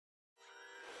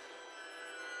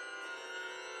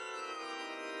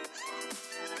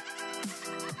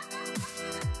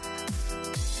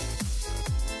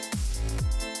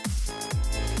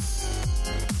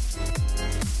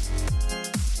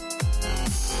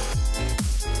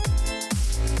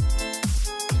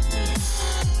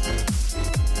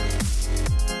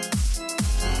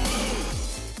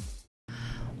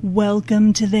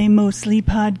Welcome to They Mostly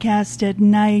Podcast at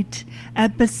Night,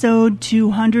 episode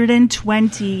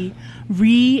 220,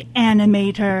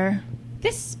 Reanimator.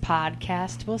 This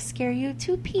podcast will scare you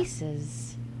to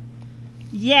pieces.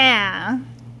 Yeah.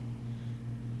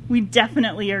 We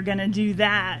definitely are going to do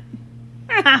that.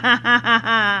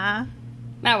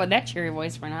 Not with that cheery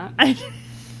voice, we're not.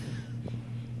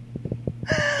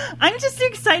 I'm just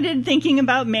excited thinking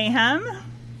about Mayhem.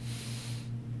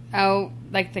 Oh,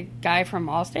 like the guy from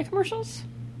Allstate commercials?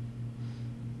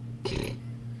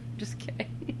 Just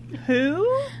kidding. Who?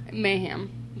 Mayhem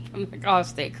from the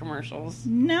Allstate commercials.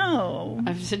 No.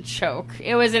 It was a joke.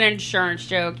 It was an insurance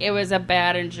joke. It was a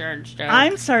bad insurance joke.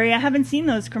 I'm sorry, I haven't seen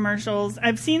those commercials.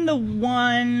 I've seen the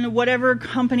one, whatever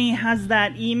company has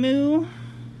that emu.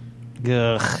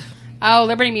 Ugh. Oh,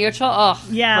 Liberty Mutual? Ugh,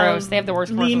 Yeah. gross. They have the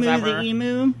worst commercials Limu ever. the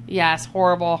emu. Yes,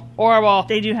 horrible. Horrible.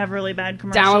 They do have really bad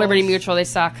commercials. Down with Liberty Mutual, they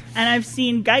suck. And I've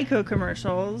seen Geico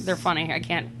commercials. They're funny. I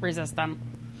can't resist them.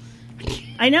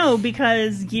 I know,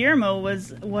 because Guillermo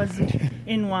was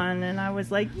in one, and I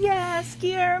was like, yes,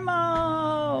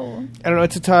 Guillermo! I don't know.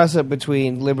 It's a toss-up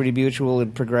between Liberty Mutual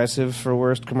and Progressive for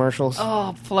worst commercials.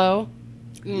 Oh, Flo.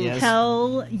 Yes.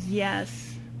 Hell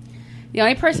yes. The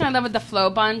only person I love with the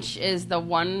Flo bunch is the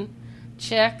one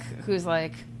chick who's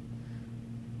like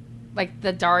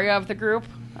the Daria of the group.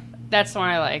 That's the one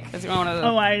I like. That's one of the,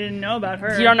 Oh, I didn't know about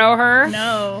her. You don't know her?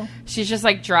 No. She's just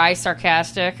like dry,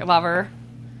 sarcastic. I love her.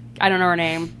 I don't know her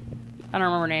name. I don't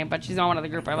remember her name, but she's on one of the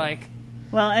group I like.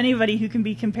 Well, anybody who can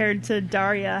be compared to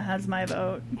Daria has my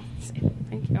vote.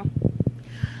 Thank you.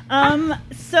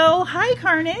 So, hi,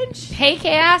 Carnage. Hey,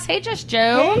 Chaos. Hey, Just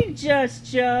Joe. Hey, Just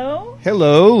Joe.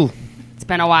 Hello. It's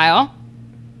been a while.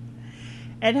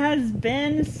 It has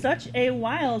been such a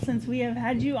while since we have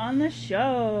had you on the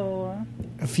show.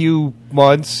 A few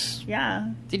months, Yeah.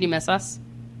 Did you miss us?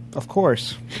 of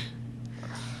course.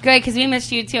 Good, because we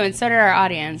missed you too, and so did our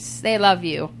audience. They love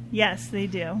you. Yes, they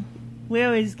do. We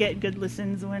always get good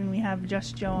listens when we have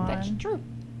Just Joe on. That's true.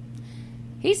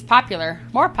 He's popular.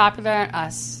 More popular than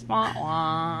us. Wah,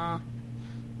 wah.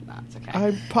 No, it's okay.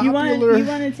 I'm You popular.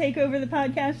 want to take over the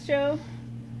podcast, Joe?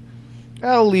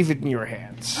 I'll leave it in your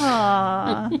hands.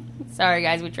 Aw. Sorry,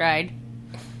 guys, we tried.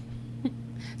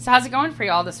 So how's it going for you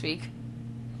all this week?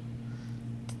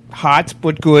 Hot,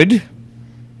 but good.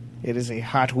 It is a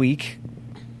hot week.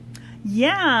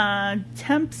 Yeah,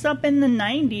 temps up in the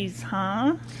 90s,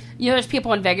 huh? You know, there's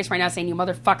people in Vegas right now saying, you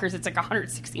motherfuckers, it's like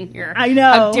 116 here. I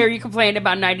know. How dare you complain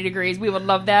about 90 degrees? We would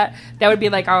love that. That would be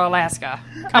like our Alaska.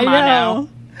 Come on now.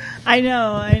 I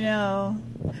know.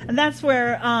 And that's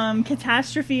where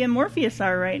Catastrophe and Morpheus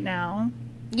are right now.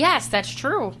 Yes, that's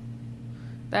true.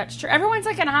 That's true. Everyone's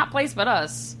like in a hot place but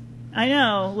us. I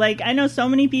know. Like, I know so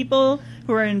many people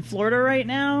who are in Florida right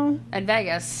now. And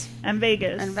Vegas. And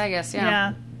Vegas. And Vegas,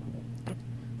 yeah.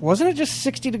 Wasn't it just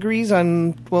 60 degrees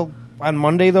on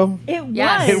Monday, though? It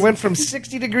Yes. was. It went from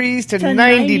 60 degrees to, To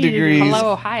 90 90 degrees.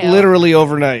 Hello, Ohio. Literally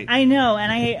overnight. I know,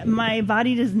 and my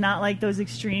body does not like those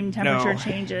extreme temperature No.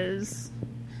 changes.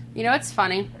 You know, it's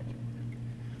funny.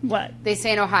 What? They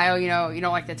say in Ohio, you know, you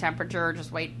don't like the temperature,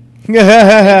 just wait 5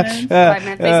 5 minutes.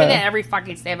 They say that in every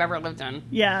fucking state I've ever lived in.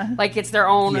 Yeah. Like, it's their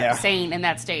own Yeah. saying in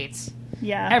that state.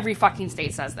 Yeah. Every fucking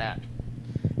state says that.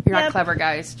 You're not Yep. clever,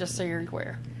 guys, just so you're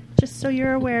aware. Just so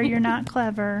you're aware, you're not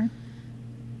clever.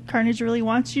 Carnage really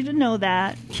wants you to know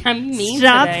that. I'm mean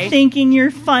Stop today. thinking you're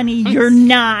funny. You're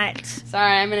not.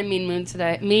 Sorry, I'm in a mean mood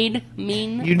today. Mean?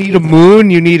 You need a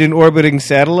moon. You need an orbiting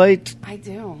satellite. I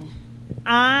do.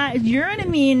 You're in a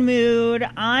mean mood.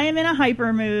 I'm in a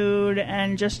hyper mood,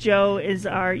 and Just Joe is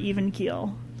our even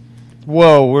keel.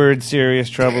 Whoa, we're in serious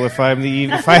trouble. If I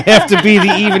have to be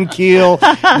the even keel,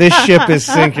 this ship is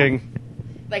sinking.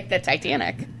 Like the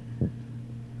Titanic.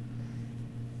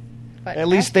 But At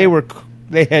least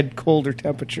they had colder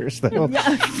temperatures, though.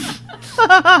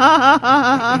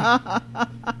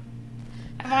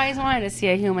 I've always wanted to see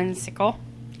a human sickle.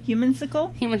 Human sickle?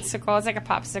 Human sickle. It's like a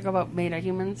popsicle, but made of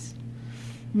humans.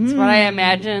 It's what I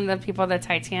imagine the people of the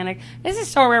Titanic. This is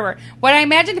so rare. What I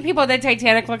imagine the people of the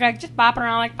Titanic look like, just bopping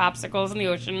around like popsicles in the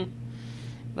ocean,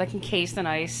 like encased in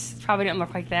ice. It probably didn't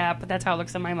look like that, but that's how it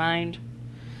looks in my mind.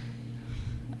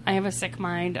 I have a sick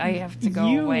mind. I have to go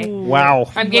away. Wow.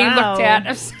 I'm getting Wow. looked at.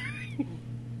 I'm sorry.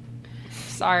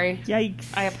 Sorry. Yikes.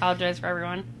 I apologize for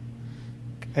everyone.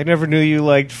 I never knew you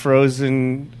liked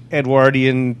frozen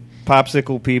Edwardian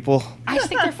popsicle people. I just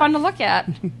think they're fun to look at.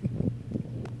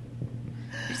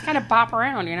 Just kind of bop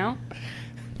around, you know?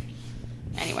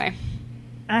 Anyway.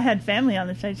 I had family on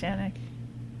the Titanic.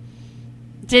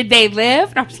 Did they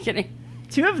live? No, I'm just kidding.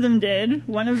 2 of them did.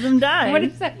 1 of them died. What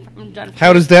is that from Jennifer?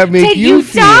 How does that make Did you you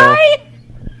feel? die?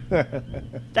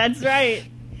 That's right.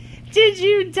 Did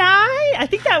you die? I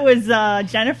think that was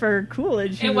Jennifer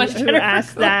Coolidge who asked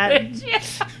Coolidge. that. Yeah.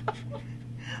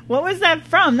 What was that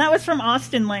from? That was from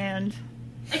Austin Land.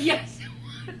 Yes.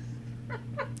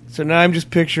 So now I'm just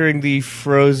picturing the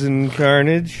frozen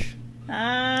carnage. Hey-o.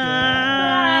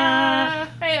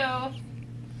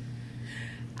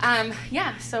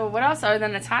 Yeah, so what else other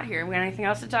than it's hot here? We got anything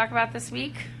else to talk about this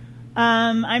week?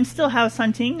 I'm still house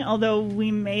hunting, although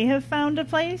we may have found a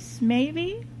place.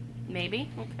 Maybe. Maybe.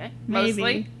 Okay.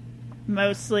 Maybe.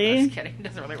 Mostly. Just kidding. It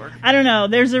doesn't really work. I don't know.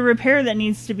 There's a repair that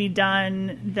needs to be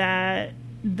done that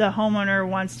the homeowner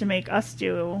wants to make us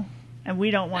do, and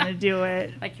we don't want to do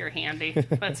it. Like you're handy.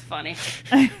 That's funny.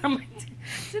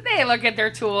 Did they look at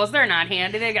their tools? They're not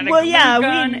handy. They got a glue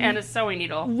gun and a sewing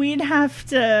needle. We'd have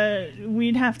to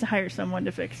hire someone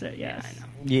to fix it. Yes. Yeah, I know.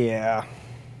 Yeah.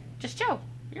 Just Joe.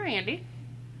 You're handy.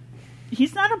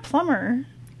 He's not a plumber.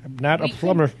 I'm not a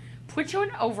plumber. Put you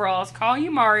in overalls, call you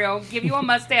Mario, give you a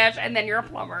mustache, and then you're a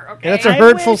plumber, okay? Yeah, that's a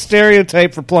hurtful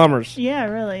stereotype for plumbers. Yeah,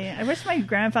 really. I wish my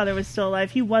grandfather was still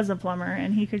alive. He was a plumber,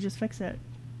 and he could just fix it.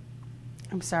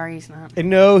 I'm sorry he's not. And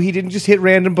no, he didn't just hit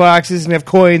random boxes and have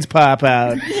coins pop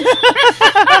out.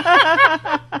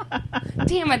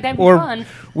 Damn it, that'd be Or fun.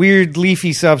 weird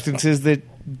leafy substances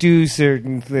that do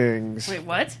certain things. Wait,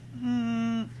 what?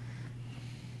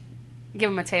 Give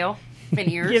him a tail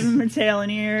and ears. Give him a tail and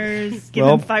ears. Give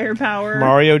Well, him firepower.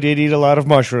 Mario did eat a lot of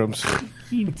mushrooms.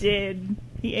 He did.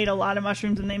 He ate a lot of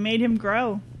mushrooms, and they made him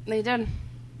grow. They did.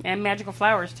 And magical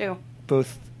flowers, too.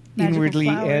 Both Magical inwardly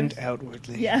flowers. and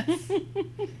outwardly. Yes.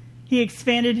 He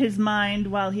expanded his mind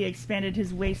while he expanded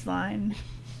his waistline.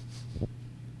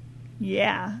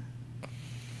 Yeah.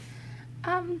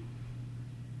 I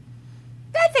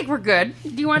think we're good. Do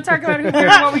you want to talk about who cares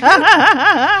what we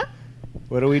do?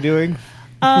 What are we doing?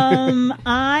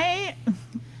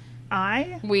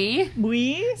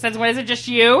 We. Since when is it just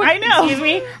you? I know. Excuse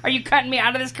me? Are you cutting me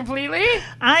out of this completely?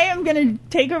 I am going to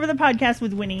take over the podcast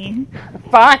with Winnie.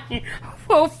 Fine.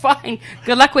 Oh, fine.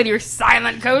 Good luck with your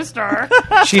silent co-star.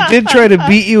 She did try to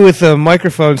beat you with a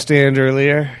microphone stand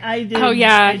earlier. I did. Oh,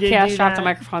 yeah. I did Cash do dropped that. a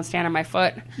microphone stand on my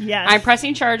foot. Yes. I'm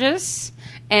pressing charges,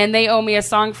 and they owe me a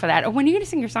song for that. Oh, when are you going to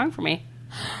sing your song for me?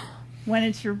 When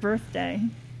it's your birthday.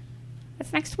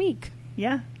 That's next week.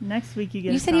 Yeah, next week you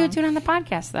get You a said you would song. do it on the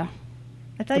podcast, though.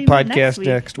 I thought The you meant podcast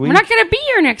next week. We're not going to be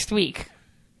here next week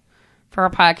for a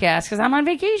podcast because I'm on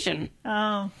vacation.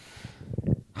 Oh.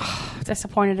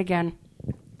 Disappointed again.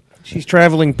 She's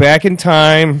traveling back in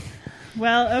time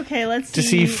Well, okay, let's to see.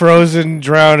 see frozen,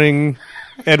 drowning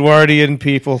Edwardian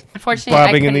people Unfortunately,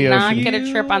 bobbing I in could the not ocean. get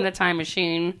a trip on the time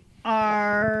machine.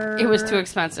 Are It was too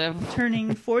expensive.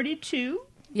 turning 42.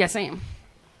 Yes, I am.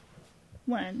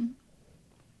 When?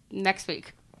 Next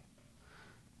week.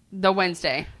 The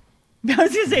Wednesday. I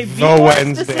was going to say, be The more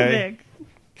Wednesday. specific.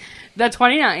 The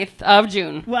 29th of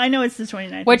June. Well, I know it's the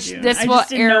 29th Which of June. this I will just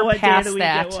didn't know air what day of past the week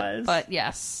that. it was. But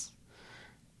yes.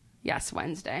 Yes,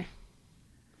 Wednesday.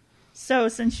 So,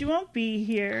 since you won't be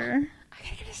here, I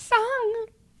gotta get a song.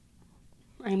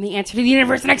 I'm the answer to the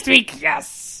universe next week.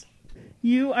 Yes.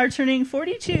 you are turning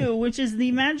 42, which is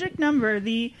the magic number,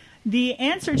 the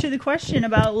answer to the question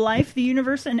about life, the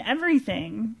universe, and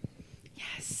everything.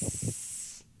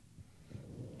 Yes.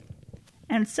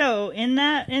 And so,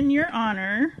 in your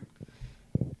honor,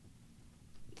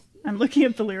 I'm looking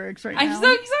up the lyrics right I'm now.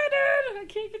 so excited. I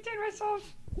can't contain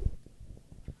myself.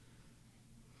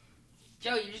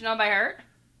 Joe, you just know by heart?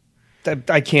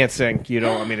 I can't sing. You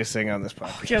don't want me to sing on this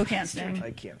podcast. Joe can't sing.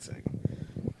 I can't sing.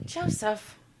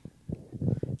 Joseph.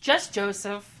 Just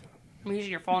Joseph. I'm using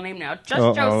your full name now. Just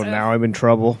Oh, Joseph. now I'm in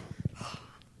trouble.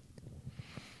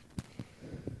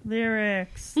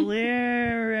 Lyrics. Hmm.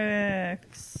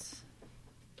 Lyrics.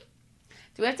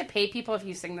 Do we have to pay people if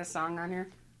you sing this song on here?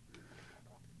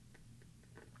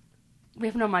 We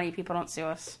have no money. People don't sue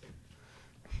us.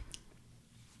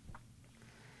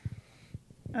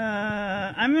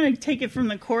 I'm going to take it from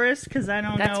the chorus because I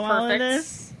don't That's know all of perfect.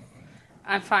 this.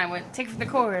 I'm fine with take it for the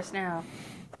chorus now.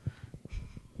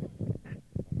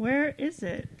 Where is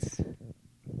it?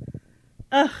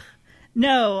 Ugh.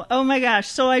 No. Oh my gosh.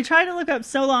 So I tried to look up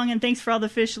So Long and Thanks for All the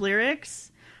Fish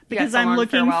lyrics because So I'm Long,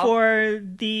 looking Farewell. for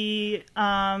the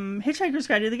Hitchhiker's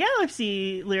Guide to the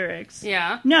Galaxy lyrics.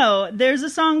 Yeah. No, there's a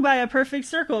song by A Perfect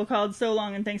Circle called So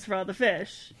Long and Thanks for All the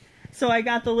Fish. So I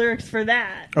got the lyrics for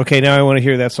that. Okay, now I want to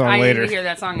hear that song I later. need to hear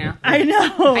that song now. I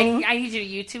know. I need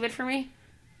you to YouTube it for me.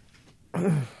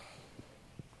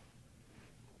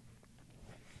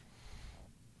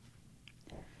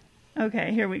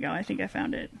 Okay, here we go. I think I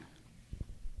found it.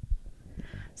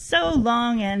 So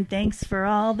long and thanks for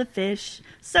all the fish.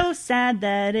 So sad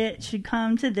that it should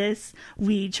come to this.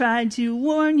 We tried to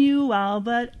warn you all,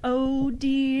 but oh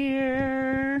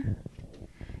dear.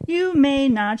 You may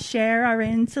not share our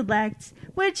intellect,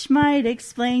 which might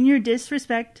explain your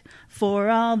disrespect for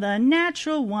all the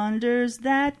natural wonders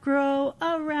that grow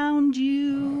around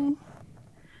you.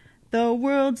 The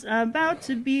world's about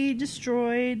to be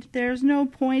destroyed. There's no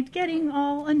point getting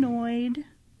all annoyed.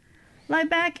 Lie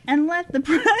back and let the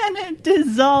planet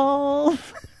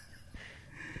dissolve.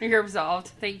 You're absolved.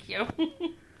 Thank you.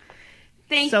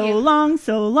 Thank So you. long,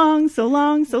 so long, so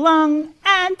long, so long.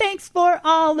 And thanks for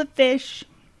all the fish.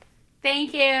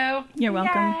 Thank you. You're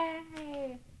welcome.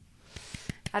 Yay.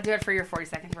 I'll do it for your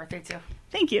 42nd birthday, too.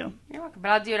 Thank you. You're welcome.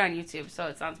 But I'll do it on YouTube, so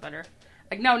it sounds better.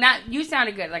 Like, no, not... You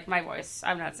sounded good, like my voice.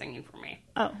 I'm not singing for me.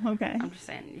 Oh, okay. I'm just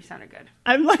saying, you sounded good.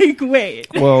 I'm like, wait.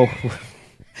 Whoa.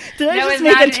 Did I That just was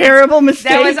make not- a terrible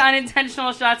mistake? That was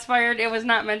unintentional shots fired. It was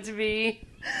not meant to be.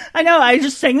 I know. I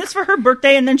just sang this for her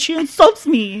birthday, and then she insults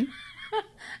me.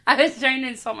 I was trying to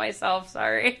insult myself.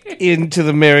 Sorry. Into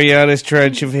the Marianas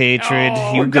Trench of hatred.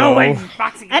 Oh, you we're go. going.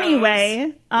 Boxing gloves.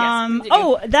 Anyway,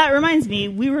 continue. that reminds me.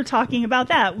 We were talking about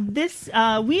that.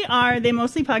 We are They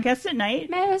Mostly Podcast at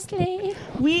Night. Mostly.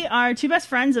 We are two best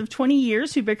friends of 20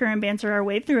 years who bicker and banter our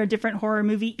way through a different horror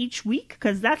movie each week,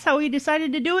 because that's how we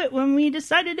decided to do it when we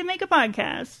decided to make a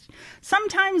podcast.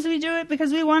 Sometimes we do it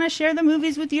because we want to share the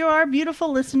movies with you, our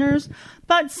beautiful listeners,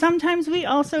 but sometimes we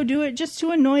also do it just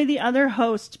to annoy the other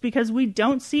host because we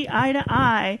don't see eye to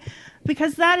eye.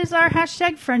 Because that is our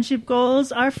hashtag friendship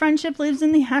goals. Our friendship lives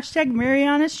in the hashtag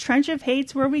Marianas Trench of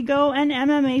Hates, where we go and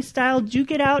MMA style duke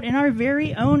it out in our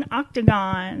very own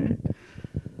octagon.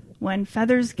 When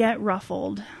feathers get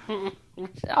ruffled.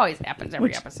 Which always happens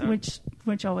every episode.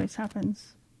 Which always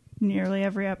happens. Nearly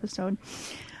every episode.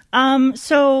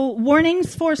 So,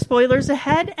 warnings for spoilers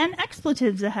ahead and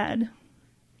expletives ahead.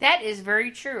 That is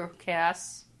very true,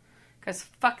 Cass. Because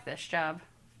fuck this job.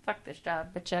 Fuck this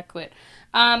job. Bitch, I quit.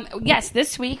 Yes,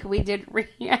 this week we did...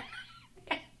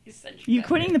 You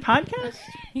quitting the podcast?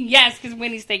 Yes, because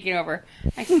Winnie's taking over.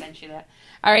 I sent you that.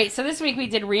 All right, so this week we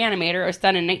did Reanimator. It was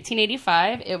done in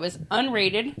 1985. It was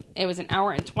unrated. It was an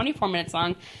hour and 24 minutes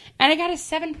long. And I got a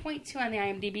 7.2 on the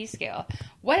IMDb scale.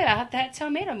 What about that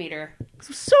tomato meter?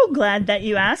 So glad that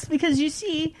you asked, because you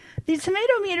see, the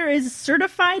tomato meter is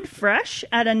certified fresh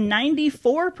at a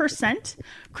 94%.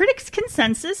 Critics'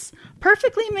 consensus,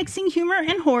 perfectly mixing humor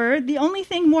and horror. The only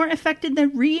thing more affected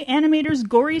than Reanimator's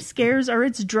gory scares are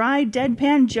its dry,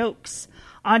 deadpan jokes.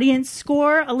 Audience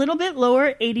score a little bit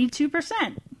lower,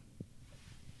 82%.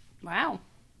 Wow.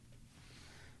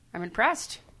 I'm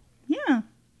impressed. Yeah.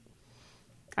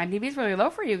 IMDb is really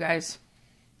low for you guys.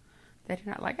 They do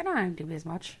not like it on IMDb as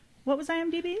much. What was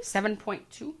IMDb's?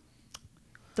 7.2.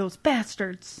 Those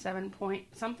bastards. 7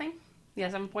 point something? Yeah,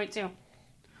 7.2.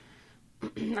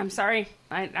 I'm sorry.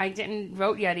 I didn't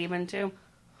vote yet even, too.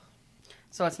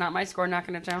 So it's not my score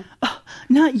knocking it down. Oh,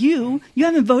 not you. You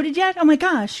haven't voted yet? Oh my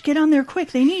gosh, get on there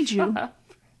quick. They need you.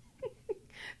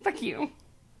 Fuck you.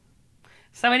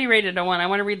 Somebody rated a 1. I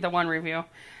want to read the 1 review.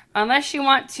 Unless you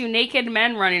want two naked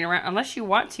men running around,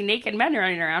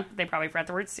 they probably forgot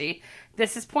the word C.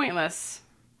 This is pointless.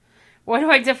 What do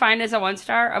I define as a 1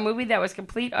 star? A movie that was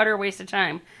complete, utter waste of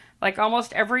time. Like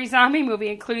almost every zombie movie,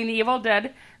 including The Evil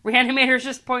Dead, Reanimator's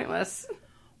just pointless.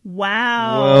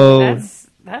 Wow. Whoa.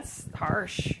 That's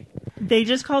harsh. They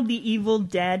just called The Evil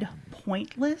Dead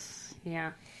pointless?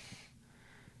 Yeah.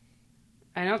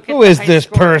 I don't get Who the is high this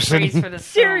score person? praise for this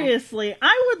film. Seriously,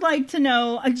 I would like to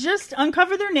know. Just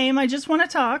uncover their name. I just want to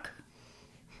talk.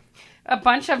 A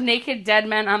bunch of naked dead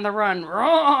men on the run.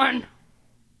 Run!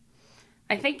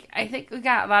 I think we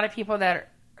got a lot of people that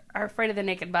are afraid of the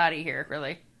naked body here,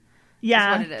 really.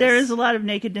 Yeah, what it is. there is a lot of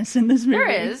nakedness in this movie.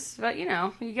 There is, but you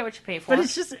know, you get what you pay for. But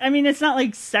it's just, I mean, it's not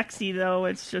like sexy, though.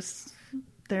 It's just,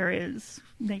 there is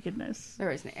nakedness. There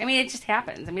is. I mean, it just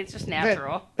happens. I mean, it's just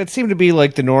natural. That seemed to be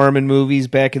like the norm in movies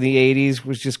back in the 80s,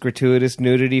 was just gratuitous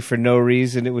nudity for no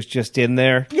reason. It was just in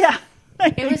there. Yeah.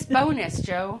 It was bonus,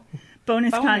 Joe.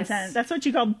 bonus bonus. content. That's what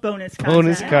you call bonus content.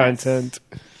 Bonus content.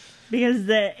 Because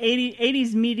the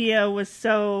 80s media was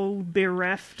so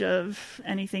bereft of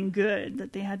anything good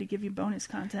that they had to give you bonus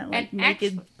content, like And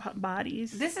naked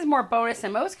bodies. This is more bonus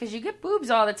than most because you get boobs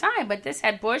all the time, but this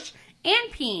had bush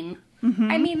and peen.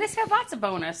 Mm-hmm. I mean, this had lots of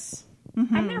bonus.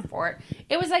 I'm there for it.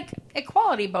 It was like a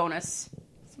quality bonus.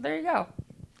 So there you go.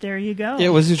 There you go. It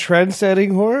was a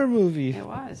trend-setting horror movie. It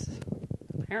was.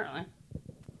 Apparently.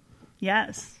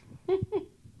 Yes.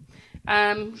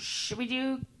 Should we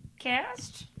do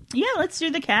cast? Yeah, let's do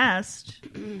the cast.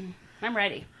 I'm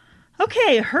ready.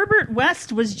 Okay, Herbert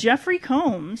West was Jeffrey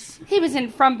Combs. He was in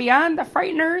From Beyond, The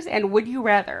Frighteners, and Would You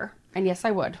Rather? And yes,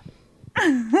 I would.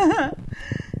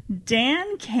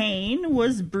 Dan Kane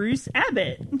was Bruce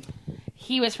Abbott.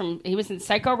 He was in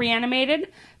Psycho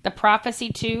Reanimated, The Prophecy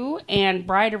 2, and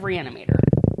Bride of Reanimator.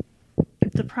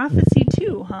 The Prophecy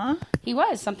 2, huh? He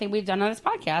was, something we've done on this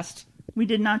podcast. We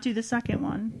did not do the second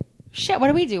one. Shit, what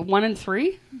did we do? 1 and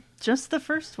 3? Just the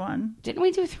first one. Didn't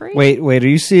we do 3? Wait, are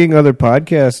you seeing other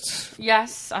podcasts?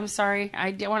 Yes, I'm sorry.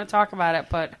 I didn't want to talk about it,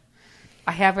 but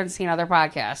I haven't seen other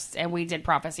podcasts, and we did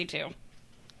Prophecy 2.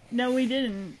 No, we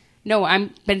didn't. No, I've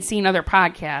been seeing other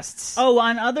podcasts. Oh,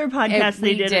 on other podcasts And they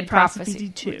we did Prophecy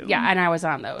 2. Yeah, and I was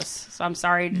on those. So I'm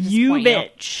sorry to You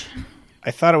disappoint bitch. I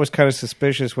thought it was kind of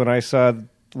suspicious when I saw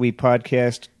we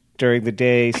podcast during the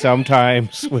day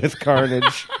sometimes with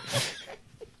Carnage.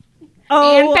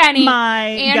 Oh, and Penny. my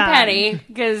and God. Penny,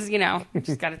 because,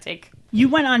 just got to take... You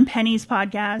went on Penny's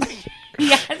podcast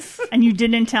Yes. and you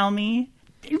didn't tell me.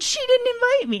 And she didn't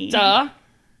invite me. Duh.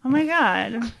 Oh, my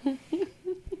God.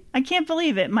 I can't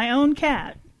believe it. My own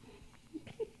cat.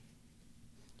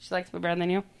 She likes me better than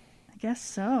you. I guess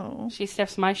so. She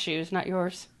sniffs my shoes, not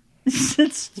yours.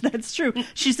 That's true.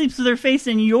 She sleeps with her face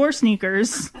in your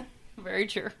sneakers. Very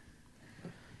true.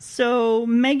 So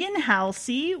Megan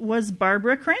Halsey was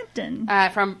Barbara Crampton.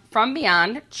 From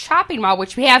Beyond, Chopping Mall,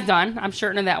 which we have done. I'm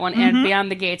certain of that one. And Beyond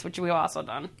the Gates, which we've also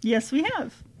done. Yes, we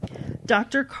have.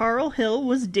 Dr. Carl Hill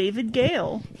was David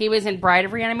Gale. He was in Bride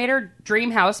of Reanimator,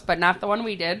 Dream House, but not the one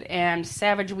we did, and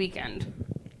Savage Weekend.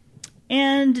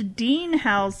 And Dean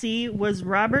Halsey was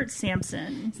Robert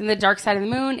Sampson. He's in The Dark Side of the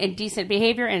Moon, Indecent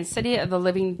Behavior, and City of the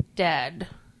Living Dead.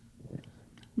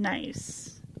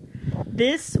 Nice.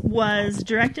 This was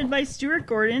directed by Stuart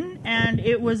Gordon, and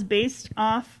it was based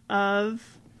off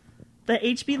of the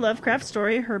H.P. Lovecraft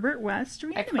story Herbert West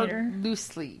I've Reanimator. heard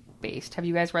loosely based. Have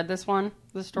you guys read this one?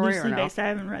 The story Loosely or no? based. I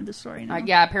haven't read the story. No.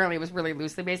 Yeah, apparently it was really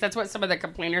loosely based. That's what some of the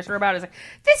complainers were about. Is like,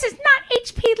 this is not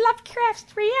H.P.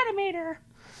 Lovecraft's Reanimator.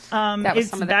 That was It's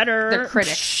some of better. the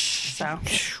critics. So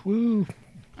Woo.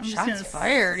 I'm just shots gonna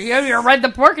fired. You read the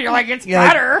book and you're like, it's Yeah,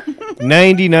 better.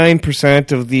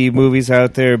 99% of the movies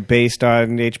out there based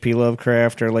on H.P.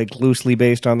 Lovecraft are like loosely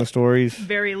based on the stories.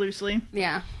 Very loosely.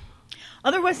 Yeah.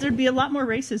 Otherwise, there'd be a lot more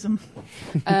racism.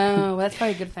 Oh, that's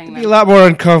probably a good thing A then. lot more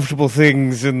uncomfortable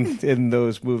things in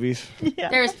those movies. Yeah.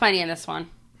 There's plenty in this one.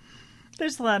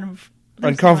 There's a lot of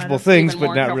Uncomfortable things, even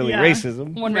but not more really Yeah.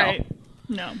 racism. Well, no. Right.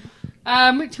 No.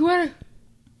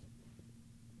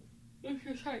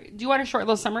 Do you want a short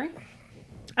little summary?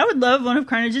 I would love one of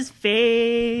Carnage's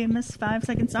famous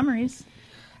 5-second summaries.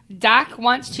 Doc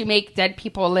wants to make dead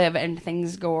people live and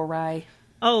things go awry.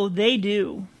 Oh, they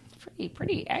do.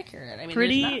 Pretty accurate. I mean,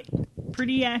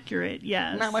 Pretty accurate,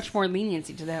 yes. not much more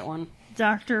leniency to that one.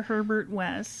 Dr. Herbert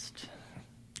West.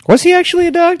 Was he actually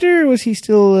a doctor, or was he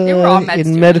still They were all med in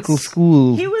students. medical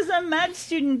school? He was a med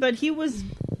student, but he was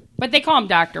But they call him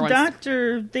Doctor once.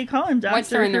 Doctor. They call him Once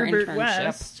Dr. they're in their Herbert internship.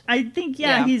 West. I think,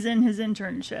 Yeah. he's in his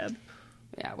internship.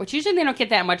 Yeah, which usually they don't get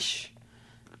that much.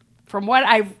 From what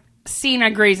I've seen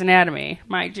on Grey's Anatomy,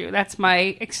 mind you, that's my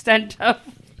extent of.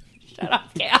 Shut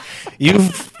up, Cal.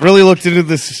 You've really looked into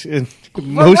this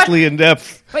mostly in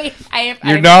depth. Wait,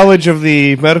 Your knowledge of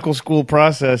the medical school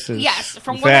process is Yes,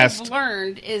 from vast. what I've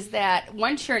learned is that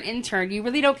once you're an intern, you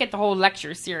really don't get the whole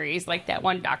lecture series like that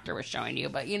one doctor was showing you.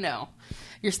 But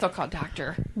you're still called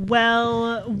doctor.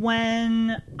 Well,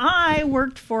 when I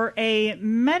worked for a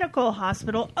medical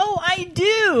hospital, I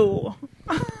do.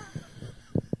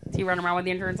 Do you run around with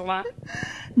the interns a lot?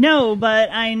 No, but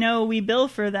I know we bill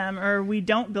for them, or we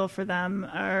don't bill for them,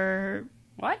 or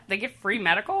What? They get free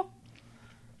medical?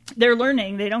 they're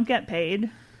learning. They don't get paid.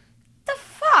 The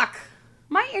fuck?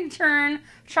 My intern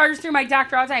charged through my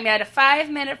doctor all the time. He had a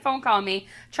 5-minute phone call me,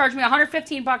 charged me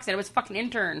 $115, and it was fucking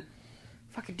intern.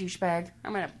 Fucking douchebag.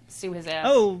 I'm gonna sue his ass.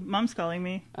 Oh, Mom's calling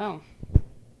me. Oh.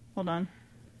 Hold on.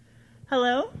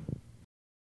 Hello?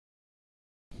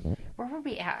 Where were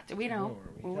we at? Do we know?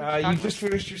 You just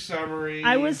finished your summary.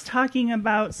 I was talking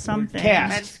about something. Med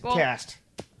Cast. school? Cast.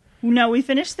 No, we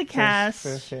finished the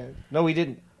cast. No, we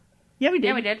didn't. Yeah, we did.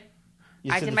 Yeah, we did.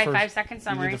 You I said did the my first- 5-second You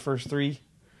summary. did the first three?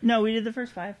 No, we did the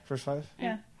first 5. First 5?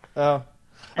 Yeah. Oh.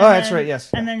 And That's then- right, yes.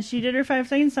 And then she did her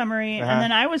 5-second summary, Uh-huh. and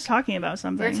then I was talking about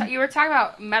something. You were talking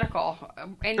about medical.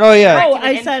 And Oh, yeah. Oh, directed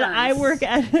I at said interns. I work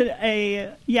at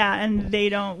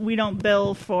and we don't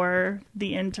bill for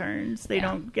the interns. They Yeah.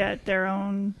 don't get their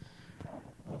own.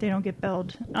 They don't get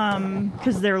billed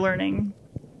because they're learning.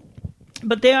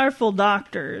 But they are full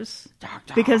doctors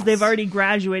Doctors. because they've already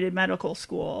graduated medical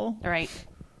school. Right.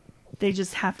 They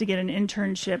just have to get an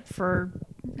internship for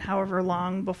however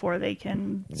long before they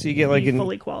can So you get like be an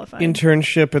fully qualified.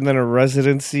 internship and then a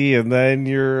residency and then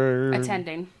you're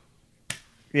Attending.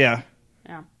 Yeah.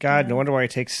 Yeah. God, no wonder why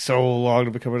it takes so long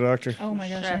to become a doctor. Oh my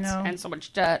gosh, I Shit. know. And so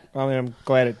much debt. I mean, I'm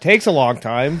glad it takes a long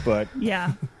time, but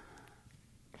Yeah.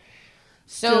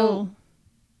 So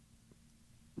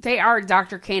they are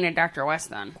Dr. Kane and Dr. West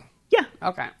then. Yeah.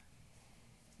 Okay.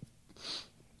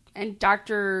 And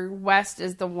Dr. West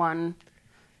is the one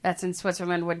that's in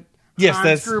Switzerland with Yes, Hans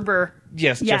that's- Gruber.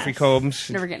 yes, Yes. Jeffrey Combs.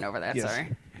 Never getting over that, Yes.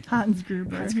 sorry. Hans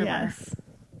Gruber. Gruber. Yes.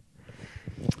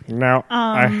 Now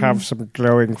I have some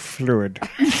glowing fluid.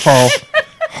 Ho,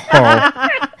 ho,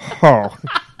 ho.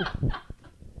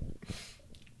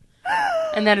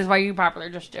 And that is why you popular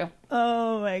just do.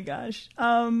 Oh my gosh.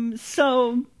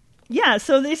 So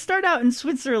they start out in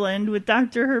Switzerland with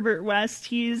Dr. Herbert West.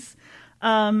 He's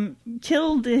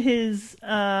killed his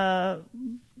I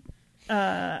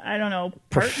don't know,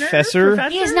 partner? Professor?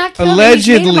 He is not killed him. He's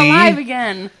Allegedly. made him alive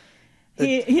again.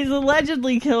 He's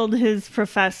allegedly killed his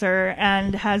professor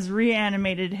and has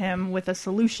reanimated him with a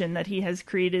solution that he has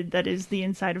created that is the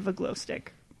inside of a glow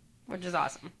stick, Which is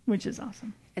awesome. which is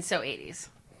awesome It's so 80s.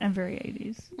 and very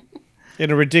 80s.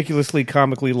 In a ridiculously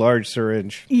comically large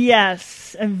syringe.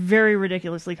 Yes, a very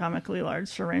ridiculously comically large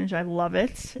syringe. I love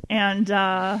it. And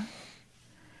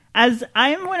as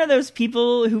I'm one of those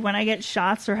people who, when I get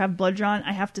shots or have blood drawn,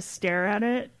 I have to stare at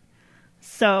it.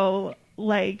 So,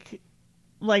 like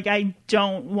I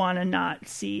don't want to not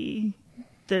see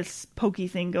this pokey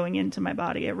thing going into my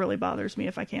body. It really bothers me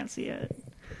if I can't see it.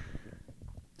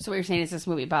 So what you're saying is this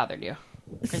movie bothered you?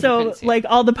 'Cause you So, couldn't see it. like,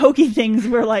 all the pokey things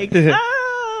were like,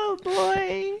 oh,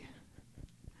 boy.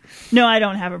 No, I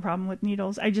don't have a problem with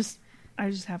needles. I just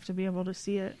have to be able to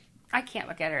see it. I can't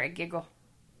look at her. I giggle.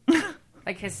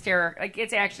 Like hysterical. Like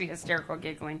it's actually hysterical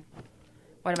giggling.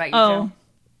 What about you, Oh.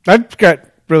 Joe? I've got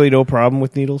really no problem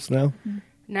with needles now.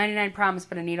 99 problems,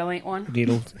 but a needle ain't one.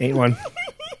 Needles ain't one.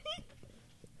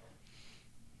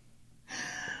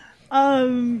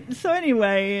 So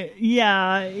anyway,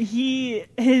 yeah,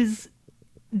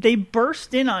 they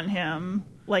burst in on him,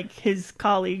 like his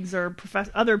colleagues or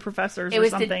other professors It or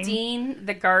was something. the dean,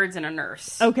 the guards, and a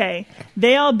nurse. Okay.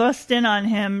 They all bust in on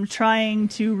him trying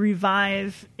to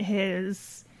revive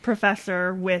his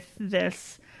professor with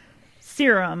this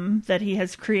serum that he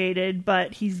has created,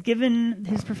 but he's given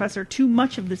his professor too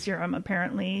much of the serum,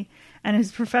 apparently, and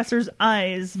his professor's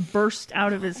eyes burst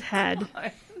out of his head.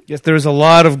 Yes, there's a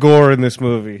lot of gore in this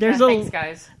movie. Thanks,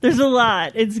 guys. There's a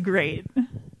lot. It's great.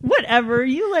 Whatever.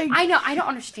 You like... I know. I don't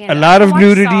understand. A it. lot of All I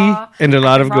nudity saw, and a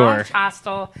lot of I'm raw gore. and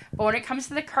hostile, but when it comes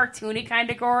to the cartoony kind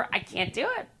of gore, I can't do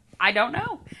it. I don't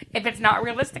know. If it's not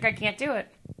realistic, I can't do it.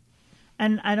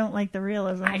 And I don't like the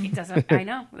realism. It doesn't. I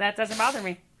know. That doesn't bother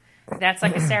me. That's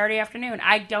like a Saturday afternoon.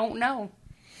 I don't know.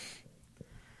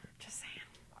 Just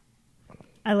saying.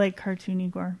 I like cartoony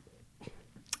gore.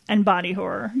 And body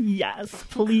horror. Yes,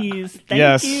 please. Thank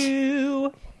Yes.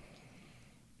 you.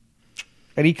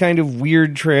 Any kind of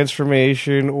weird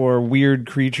transformation or weird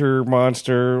creature,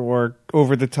 monster, or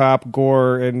over-the-top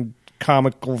gore and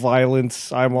comical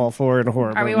violence, I'm all for in a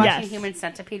horror Are we movie. watching Yes. Human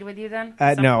Centipede with you then?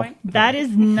 at some No. point? That is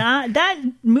not... That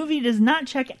movie does not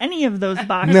check any of those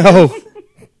boxes. No.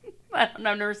 I don't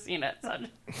know. I've never seen it. So.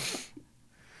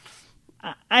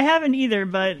 I haven't either,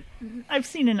 but I've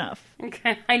seen enough.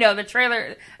 Okay. I know the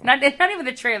trailer. Not even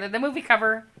the trailer. The movie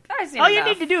cover. I've seen All enough.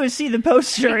 you need to do is see the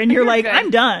poster, and you're like, Good.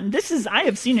 I'm done. I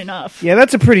have seen enough. Yeah,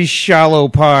 that's a pretty shallow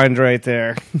pond right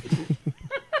there.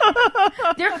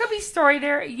 There could be story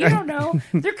there. You don't know.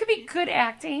 There could be good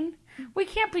acting. We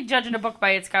can't be judging a book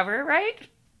by its cover, right?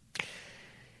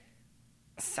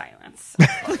 Silence.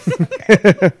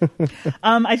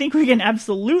 I think we can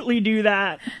absolutely do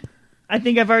that. I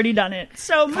think I've already done it.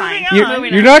 So Fine. moving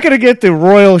on. You're not going to get the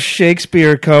Royal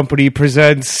Shakespeare Company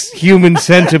presents Human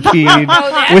Centipede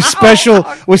with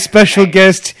special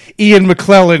guest Ian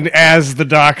McClellan as the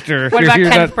Doctor. What about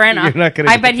Kenneth You're Branagh? not going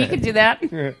I bet he could do that.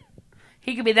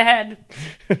 He could be the head.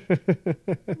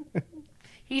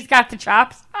 He's got the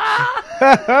chops.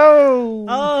 Oh.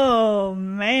 Oh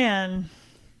man,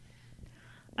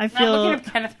 I I'm feel. looking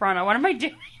at Kenneth Branagh. What am I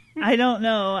doing? I don't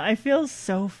know. I feel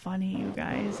so funny, you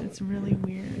guys. It's really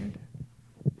weird.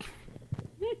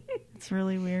 It's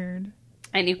really weird.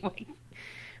 Anyway,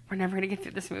 we're never going to get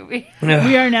through this movie.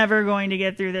 We are never going to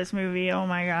get through this movie. Oh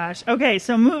my gosh. Okay,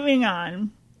 so moving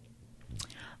on.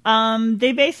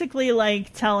 They basically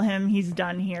tell him he's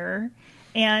done here,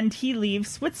 and he leaves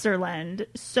Switzerland.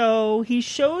 So he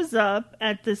shows up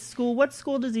at the school. What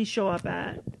school does he show up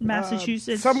at?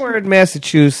 Massachusetts? Somewhere in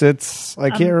Massachusetts. I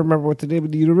can't remember what the name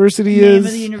of the university The name is.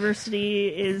 of the university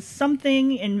is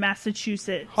something in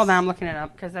Massachusetts. Hold on, I'm looking it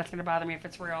up because that's going to bother me if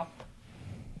it's real.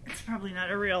 It's probably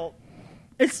not a real...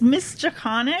 It's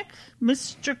Miskatonic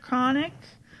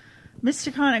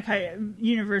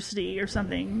University or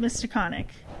something. Miskatonic.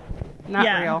 Not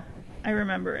Yeah, real. I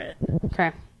remember it.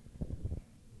 Okay.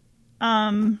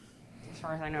 Um, As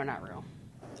far as I know, not real.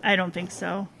 I don't think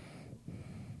so.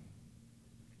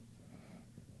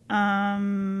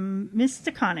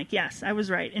 Miskatonic, yes, I was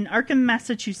right. In Arkham,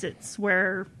 Massachusetts,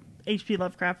 where H.P.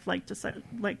 Lovecraft liked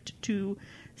to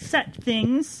set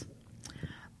things.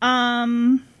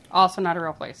 Also not a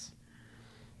real place.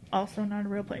 Also not a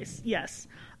real place. Yes.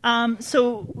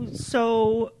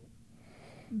 So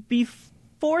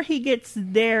before he gets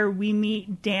there, we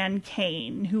meet Dan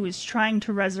Kane, who is trying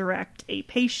to resurrect a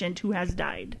patient who has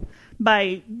died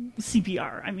by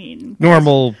CPR. I mean,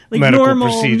 Normal medical normal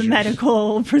procedures.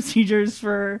 medical procedures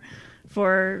for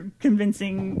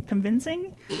convincing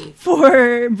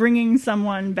for bringing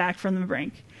someone back from the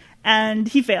brink, and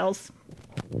he fails.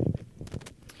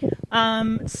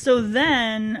 So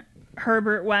then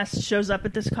Herbert West shows up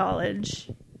at this college.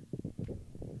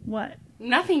 What?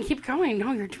 Nothing. Keep going.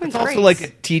 No, you're doing It's great. also like a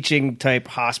teaching type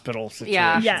hospital situation.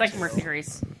 yeah, Yes. it's like Mercy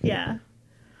Grace. Yeah.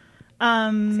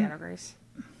 Seattle Grace.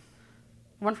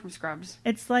 One from Scrubs.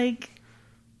 It's like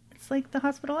the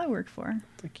hospital I worked for.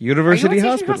 Like University Are you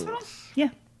a teaching Hospital. Yeah.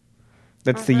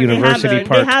 That's the They university They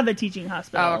part. have a teaching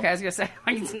hospital. Oh, okay. I was gonna say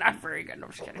it's not very good. No,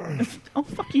 I'm just kidding. Oh,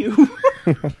 fuck you.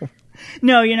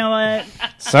 No, you know what?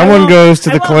 Someone goes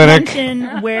to I the won't clinic.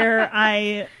 mention where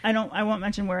I won't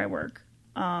mention where I work.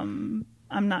 I'm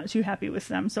not too happy with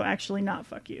them, so actually not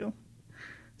fuck you.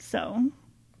 So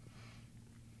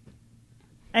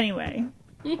anyway.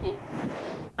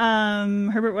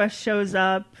 Herbert West shows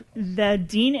up. The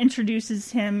dean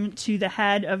introduces him to the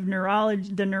head of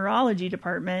the neurology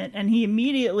department, and he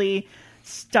immediately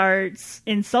starts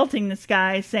insulting this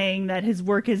guy, saying that his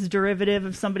work is derivative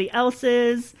of somebody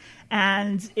else's,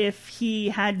 and if he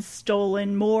had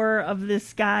stolen more of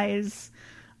this guy's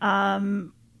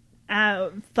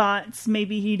thoughts,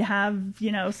 maybe he'd have,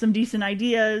 some decent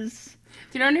ideas.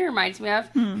 Do you know what he reminds me of?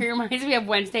 He reminds me of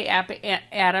Wednesday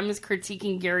Addams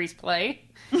critiquing Gary's play.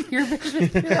 You're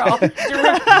all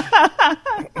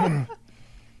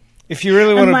If you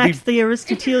really want And to lacks the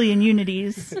Aristotelian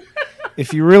unities.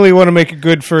 if you really want to make a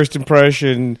good first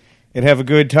impression and have a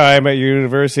good time at your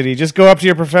university, just go up to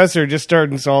your professor and just start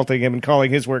insulting him and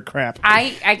calling his work crap.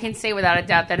 I can say without a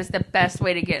doubt that is the best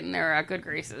way to get in their good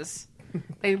graces.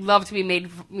 They love to be made,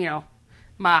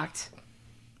 mocked.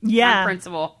 Yeah. On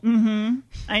principle.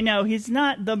 I know. He's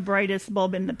not the brightest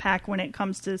bulb in the pack when it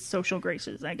comes to social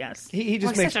graces, I guess. He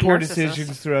just Well, makes such a poor narcissist.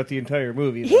 decisions throughout the entire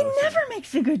movie. He though. never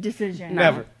makes a good decision. No.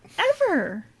 Never.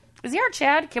 Ever. Is he our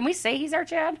Chad? Can we say he's our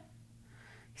Chad?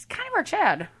 He's kind of our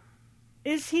Chad.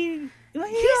 Is he... Well,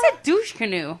 He's a douche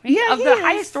canoe. Yeah, of he the is.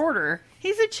 highest order.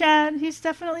 He's a Chad. He's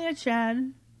definitely a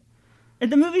Chad.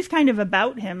 The movie's kind of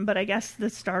about him, but I guess the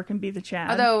star can be the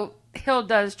Chad. Although Hill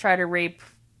does try to rape...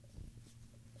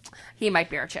 He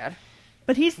might be our Chad.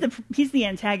 But he's the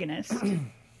antagonist.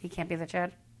 He can't be the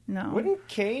Chad. No. Wouldn't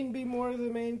Kane be more the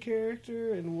main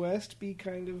character and West be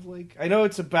kind of like... I know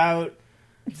it's about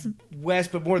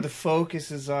West, but more the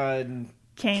focus is on...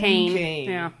 Kane. Kane.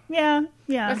 Yeah. Yeah,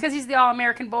 yeah. Because he's the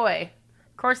all-American boy.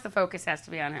 Of course the focus has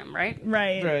to be on him, right?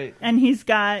 Right. Right. And he's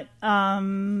got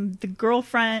the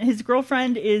girlfriend. His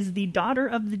girlfriend is the daughter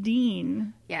of the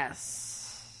dean,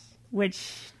 Yes.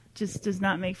 which just does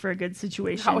not make for a good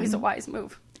situation. Always a wise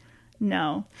move.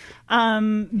 No.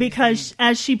 Because,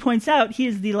 as she points out, he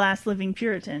is the last living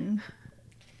Puritan.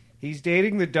 He's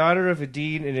dating the daughter of a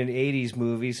dean in an 80s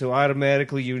movie, so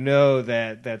automatically you know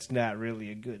that that's not really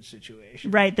a good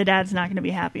situation. Right, the dad's not going to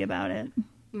be happy about it.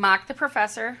 Mock the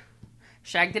professor.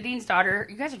 Shag the dean's daughter.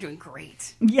 You guys are doing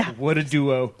great. Yeah. What a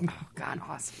duo. Oh, God,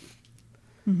 awesome.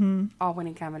 Mm-hmm.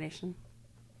 All-winning combination.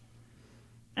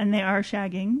 And they are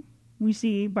shagging. We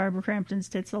see Barbara Crampton's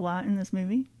tits a lot in this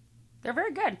movie. They're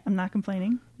very good. I'm not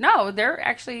complaining. No, they're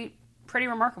actually pretty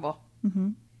remarkable.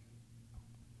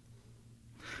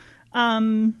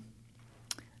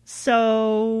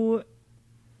 So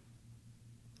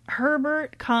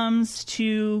Herbert comes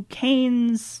to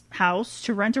Kane's house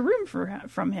to rent a room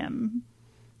from him.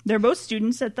 They're both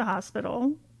students at the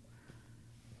hospital.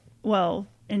 Well,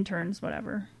 interns,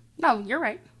 whatever. No, you're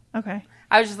right. Okay.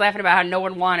 I was just laughing about how no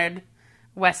one wanted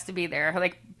Wes to be there.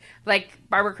 Like, like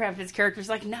Barbara Crampton's character's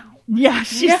like, no. Yeah,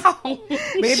 she's No.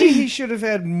 Maybe he should have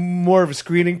had more of a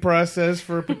screening process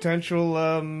for a potential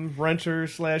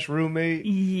renter/roommate.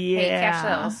 Hey, cash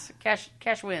yeah. sells.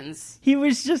 Cash wins. He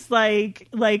was just like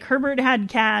Herbert had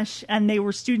cash and they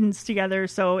were students together,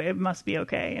 so it must be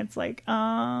okay. It's like,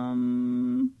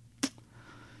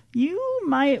 you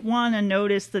might want to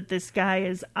notice that this guy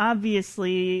is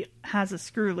obviously has a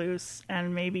screw loose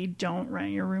and maybe don't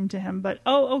rent your room to him. But,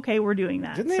 okay, we're doing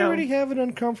that. Didn't they already have an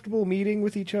uncomfortable meeting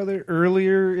with each other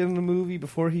earlier in the movie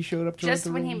before he showed up to Just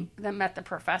rent the when room? he met the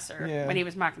professor, Yeah. when he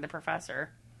was mocking the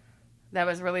professor. That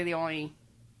was really the only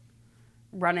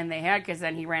run-in they had, because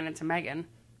then he ran into Megan.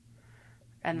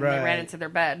 And then they ran Right. into their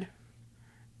bed.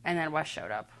 And then Wes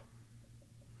showed up.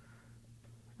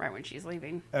 Right when she's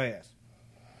leaving. Oh, yes.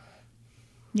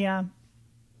 Yeah.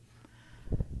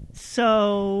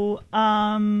 So,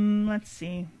 let's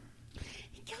see.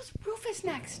 He kills Rufus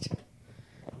next.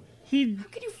 He How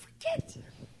could you forget?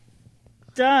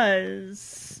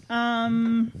 does.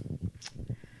 And,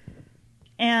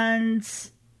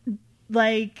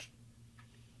 like,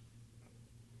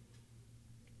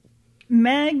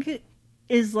 Meg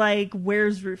is like,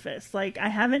 where's Rufus? Like, I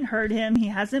haven't heard him. He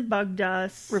hasn't bugged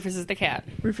us. Rufus is the cat.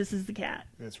 Rufus is the cat.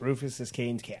 It's Rufus is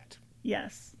Kane's cat.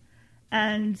 Yes.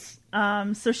 And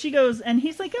so she goes, and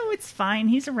he's like, oh, it's fine.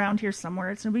 He's around here somewhere.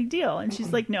 It's no big deal. And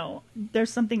she's like, no, there's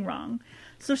something wrong.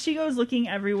 So she goes looking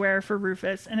everywhere for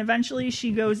Rufus. And eventually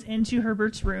she goes into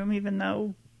Herbert's room, even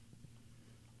though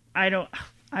I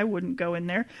wouldn't go in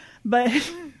there. But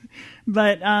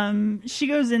she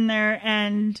goes in there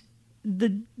and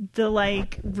the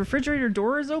like refrigerator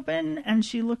door is open and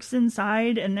she looks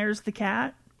inside and there's the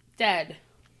cat. Dead.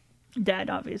 Dead,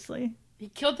 obviously. He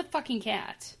killed the fucking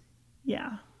cat.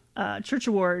 Yeah. Church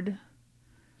Award,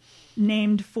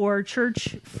 named for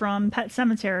Church from Pet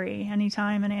Cemetery.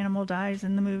 Anytime an animal dies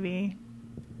in the movie.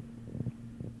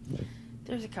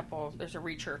 There's a couple. There's a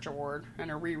Re-Church Award and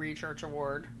a Re-Church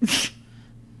Award. It's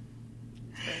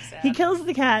very sad. He kills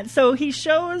the cat. So he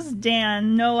shows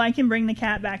Dan, no, I can bring the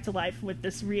cat back to life with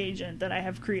this reagent that I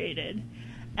have created.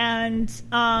 And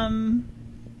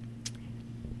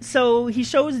so he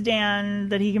shows Dan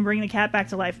that he can bring the cat back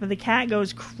to life, but the cat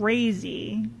goes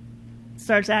crazy,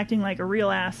 starts acting like a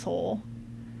real asshole,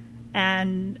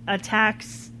 and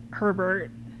attacks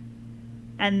Herbert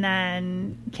and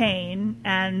then Kane,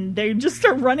 and they just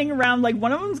start running around. Like,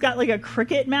 one of them's got like a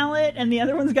cricket mallet and the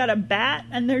other one's got a bat,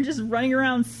 and they're just running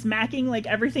around smacking like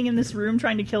everything in this room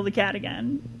trying to kill the cat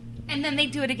again. And then they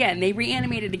do it again. They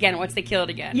reanimate it again once they kill it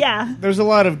again. Yeah. There's a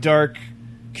lot of dark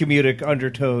comedic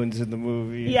undertones in the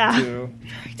movie, Yeah. too.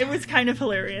 It was kind of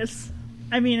hilarious.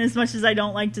 I mean, as much as I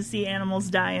don't like to see animals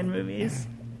die in movies.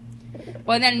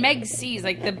 Well, and then Meg sees,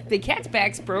 like, the cat's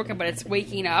back's broken, but it's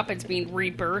waking up. It's being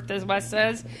rebirthed, as Wes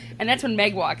says. And that's when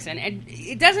Meg walks in. And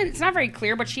it's not very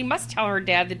clear, but she must tell her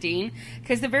dad, the dean,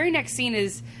 because the very next scene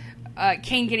is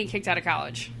Kane getting kicked out of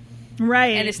college.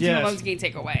 Right. And his student Yes. loans getting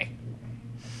taken away.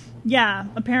 Yeah,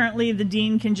 apparently the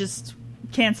dean can just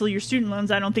cancel your student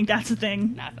loans. I don't think that's a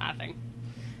thing. Not a thing.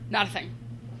 Not a thing.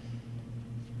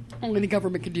 Only the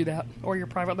government can do that. Or your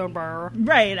private loan borrower.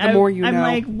 Right. The more you I'm know.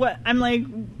 like, what? I'm like,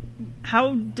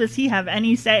 how does he have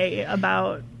any say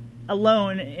about a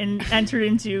loan entered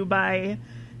into by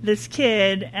this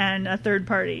kid and a third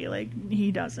party? Like,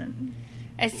 he doesn't.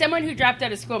 As someone who dropped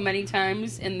out of school many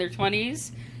times in their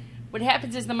 20s, what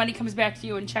happens is the money comes back to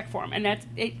you in check form. And it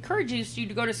encourages you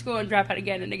to go to school and drop out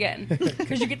again and again.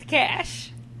 Because you get the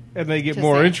cash. And they get Just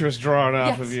more saying. interest drawn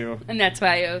off Yes. of you. And that's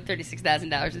why I owe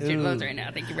 $36,000 in student Ooh. loans right now.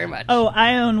 Thank you very much. Oh,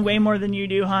 I own way more than you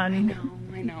do, hon.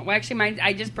 I know. Well, actually,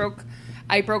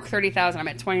 I broke 30,000. I'm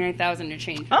at 29,000 to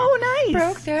change. Oh, nice.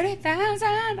 Broke 30,000.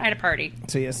 I had a party.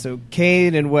 So, yes, so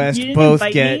Kane and West You didn't both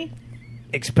invite get me?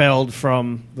 expelled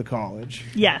from the college.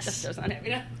 Yes. Just not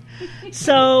happy now.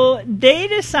 So they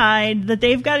decide that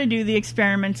they've got to do the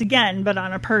experiments again, but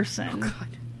on a person. God.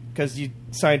 Because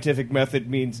scientific method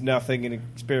means nothing, and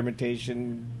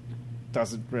experimentation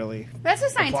doesn't really. That's a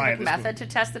Apply scientific this method one. to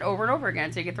test it over and over again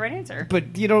until you get the right answer.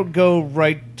 But you don't go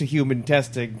right to human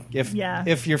testing. Yeah.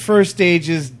 If your first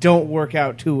stages don't work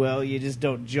out too well, you just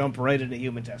don't jump right into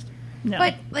human testing. No.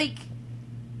 But, like...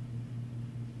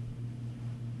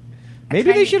 Maybe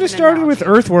trying they to should have give an started with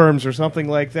analogy. earthworms or something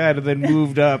like that, and then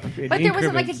moved up. In But there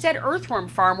wasn't like a increments. dead earthworm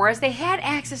farm, whereas they had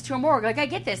access to a morgue. Like, I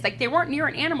get this. Like, they weren't near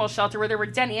an animal shelter where there were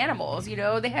dead animals, you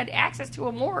know? They had access to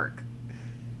a morgue.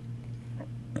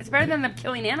 It's better than them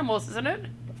killing animals, isn't it?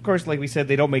 Of course, like we said,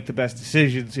 they don't make the best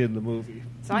decisions in the movie.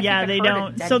 It's not like yeah, you they could hurt a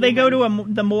don't. dead So they go human.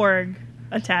 to the morgue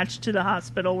attached to the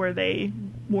hospital where they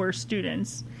were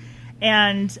students.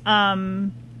 And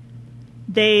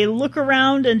They look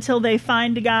around until they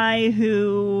find a guy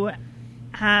who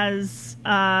has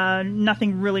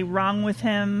nothing really wrong with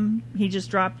him. He just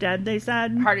dropped dead, they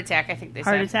said. Heart attack, I think they said.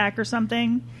 Heart attack or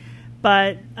something.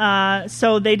 But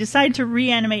so they decide to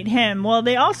reanimate him. Well,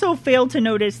 they also fail to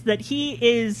notice that he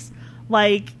is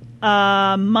like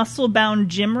a muscle-bound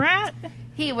gym rat.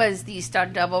 He was the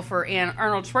stunt double for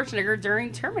Arnold Schwarzenegger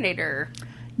during Terminator.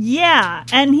 Yeah,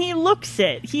 and he looks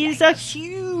it. He's a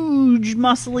huge,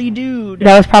 muscly dude.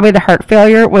 That was probably the heart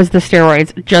failure, was the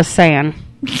steroids. Just saying.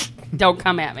 Don't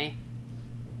come at me.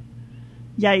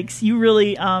 Yikes! You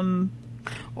really,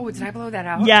 Oh, did I blow that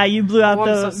out? yeah, you blew out I'm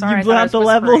so sorry. you blew I out thought the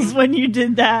I was levels whispering. when you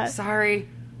did that. Sorry.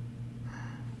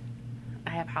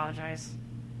 I apologize.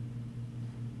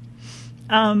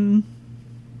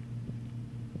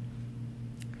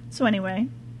 So anyway,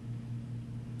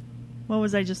 what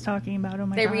was I just talking about? Oh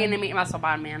my They god! reanimate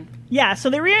Musclebound Man. Yeah, so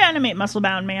they reanimate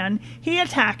Musclebound Man. He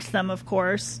attacks them, of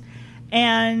course,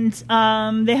 and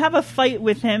they have a fight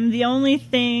with him. The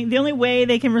only way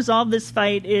they can resolve this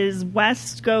fight is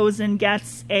West goes and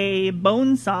gets a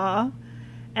bone saw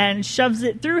and shoves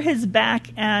it through his back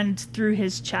and through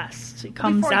his chest. It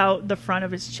comes out the front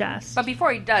of his chest. But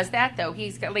before he does that, though,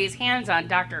 he's got lays hands on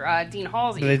Dr. Dean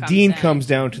Halsey. The who dean in. comes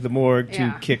down to the morgue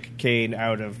Yeah. to kick Kane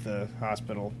out of the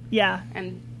hospital. Yeah.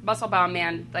 And Musclebound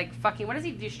Man, like, fucking, what does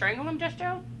he do? Strangle him, Just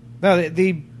Joe? No,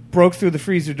 they broke through the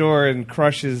freezer door and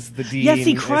crushes the dean. Yes,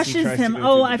 he as crushes tries to him. go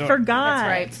Oh, through the I door. forgot. That's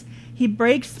right. He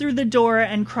breaks through the door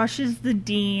and crushes the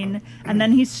dean, and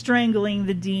then he's strangling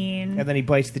the dean. And then he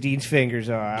bites the dean's fingers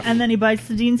off. And then he bites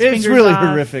the dean's It's fingers really off.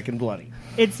 horrific and bloody.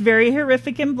 It's very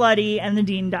horrific and bloody, and the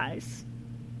dean dies.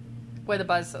 With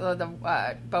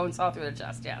the bone saw through the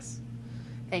chest, yes.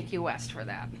 Thank you, West, for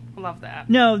that. I love that.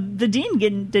 No, the dean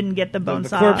didn't get the bone the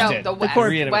saw. corpse No, did. the West.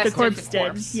 Reanimated. West The corpse did the did,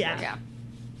 corpse. yeah.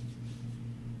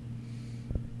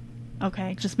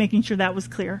 Okay, just making sure that was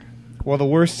clear. While the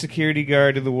worst security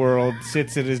guard in the world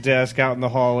sits at his desk out in the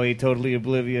hallway, totally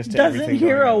oblivious to Doesn't everything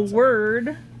hear going a on outside.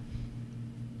 word.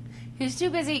 He's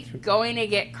too busy going to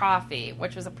get coffee,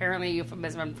 which was apparently a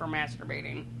euphemism for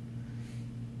masturbating.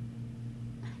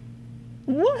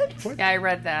 What? Yeah, I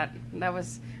read that. That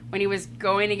was when he was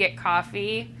going to get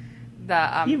coffee.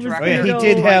 The He was director Oh, yeah, he Weirdo.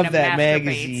 did kind have of that masturbates.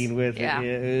 magazine with Yeah.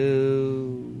 it.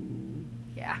 Ooh.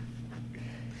 Yeah.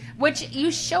 Which you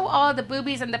show all the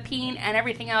boobies and the peen and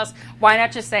everything else. Why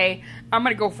not just say, I'm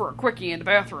going to go for a quickie in the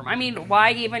bathroom? I mean,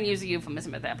 why even use a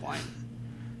euphemism at that point?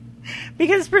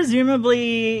 Because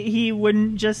presumably he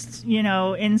wouldn't just,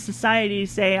 in society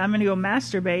say, I'm going to go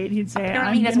masturbate. He'd say,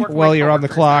 Apparently he I'm doesn't gonna, work While with you're on the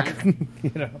clock, coworkers,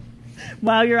 you know.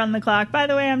 while you're on the clock. By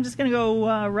the way, I'm just going to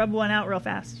go rub one out real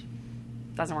fast.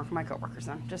 Doesn't work for my coworkers,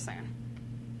 then. Just saying.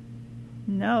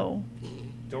 No.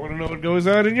 Don't want to know what goes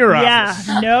on in your office.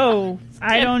 Yeah, no.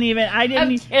 I I'm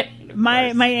didn't. kidding, of My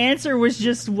course. my answer was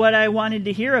just what I wanted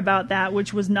to hear about that,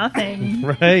 which was nothing.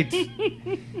 Right.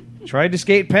 Tried to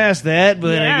skate past that,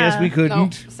 but I Yeah. guess we No,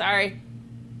 couldn't. sorry.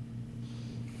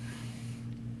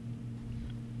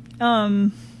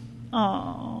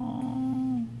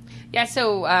 Oh. Yeah,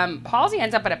 so Halsey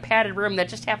ends up in a padded room that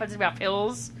just happens to be off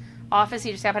Hill's office.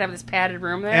 He just happened to have this padded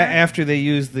room there. After they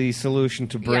use the solution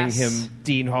to bring Yes. him,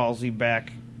 Dean Halsey,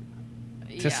 back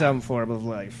to Yeah. some form of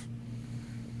life.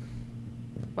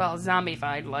 Well,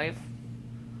 zombified life.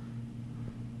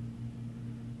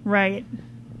 Right.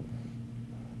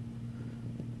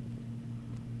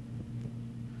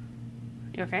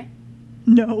 You okay?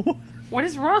 No. What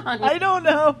is wrong? I don't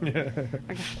know. I'm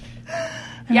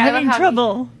Yeah, I love having how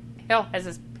trouble. Hill has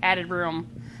this padded room,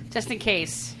 just in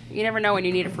case. You never know when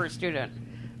you need it for a student.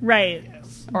 Right.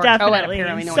 Or Cohen, Definitely.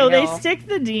 apparently, knowing So they Hill. stick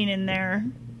the dean in there,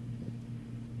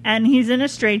 and he's in a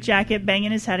straitjacket,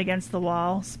 banging his head against the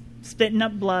wall, spitting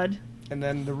up blood. And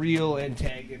then the real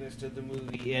antagonist of the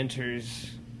movie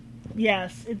enters.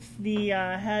 Yes, it's the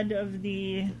head of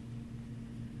the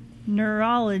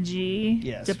neurology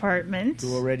Yes. department.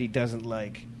 Who already doesn't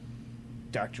like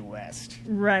Dr. West.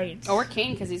 Right. Or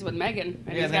Kane, because he's with Megan.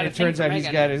 And Yeah, he's then got a it turns thing out for he's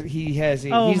Megan. he has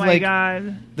a, Oh he's my like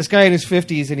god. this guy in his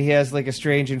 50s, and he has like a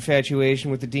strange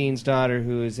infatuation with the dean's daughter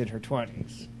who is in her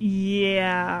 20s.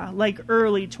 Yeah, like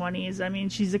early 20s. I mean,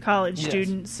 she's a college Yes.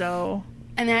 student, so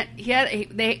And that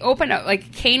they open up,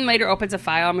 like Kane later opens a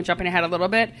file. I'm jumping ahead a little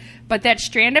bit, but that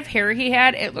strand of hair he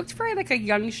had, it looked very like a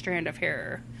young strand of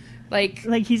hair. Like,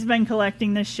 he's been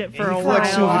collecting this shit for he a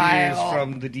collects while. souvenirs while.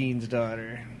 from the dean's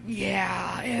daughter.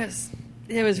 yeah,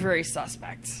 it was very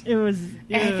suspect. It was. And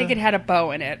I think ew. it had a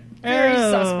bow in it. Very Ew.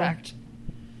 suspect.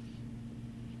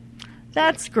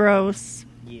 That's gross.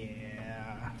 Yeah.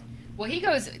 Well, he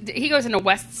goes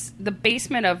into the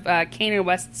basement of Kane and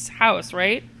West's house,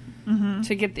 right?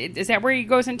 to get the, is that where he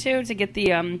goes into to get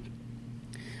the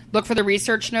look for the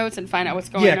research notes and find out what's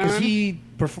going on? Yeah, because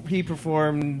he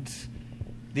performed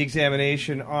the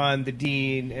examination on the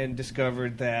dean and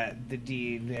discovered that the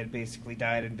dean had basically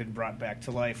died and been brought back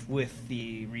to life with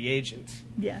the reagents.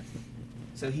 Yes.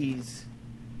 So he's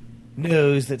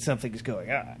knows that something's going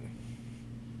on.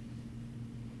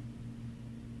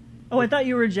 Oh, I thought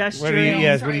you were gesturing. What are you-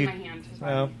 yes, sorry, what do you- my hand. is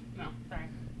Oh. no, sorry.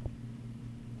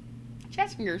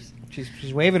 Jazz fingers.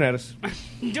 She's waving at us.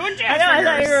 Doing jazz I know. I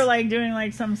thought fingers. you were like doing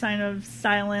like some kind of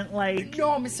silent like.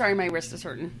 No, I'm sorry. My wrist is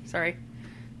hurting. Sorry.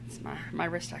 It's my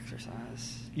wrist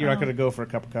exercise. You're not going to go for a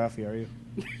cup of coffee, are you?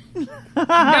 No, I'm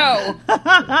not.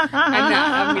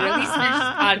 I'm going to at least finish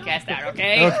this podcast out,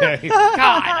 okay? Okay.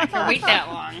 God, I can't wait that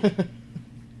long.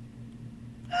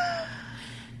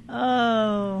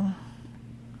 Oh.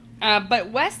 But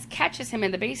West catches him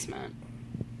in the basement.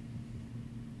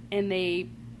 And he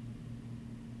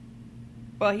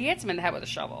hits him in the head with a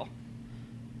shovel.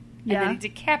 And Yeah. then he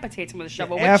decapitates him with a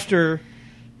shovel. Which, After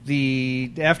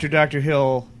Dr.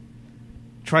 Hill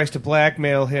tries to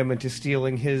blackmail him into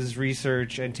stealing his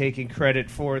research and taking credit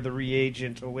for the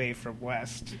reagent away from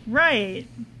West. Right.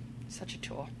 such a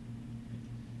tool.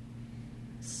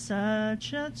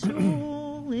 Such a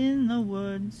tool in the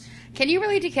woods. Can you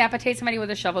really decapitate somebody with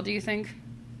a shovel, do you think?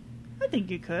 I think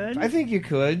you could. I think you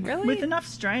could. Really? With enough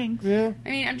strength. Yeah. I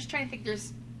mean, I'm just trying to think.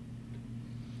 There's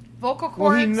vocal cords,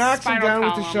 Well, he knocks him spinal down with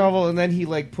column. the shovel, and then he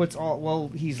puts all. While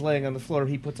he's laying on the floor,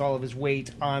 he puts all of his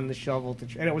weight on the shovel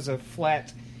and it was a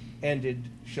flat-ended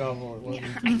shovel. It wasn't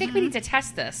Yeah, I think we need to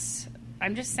test this.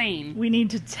 I'm just saying. We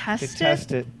need to test to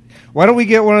test it. Why don't we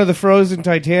get one of the frozen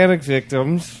Titanic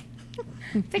victims,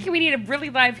 I'm thinking we need a really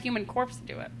live human corpse to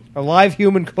do it. a live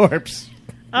human corpse?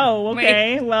 Oh,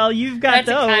 okay. Well, you've got That's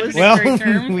a those. contradiction. Well,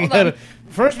 term. we Hold gotta on.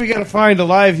 first we gotta find a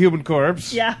live human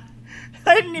corpse. Yeah.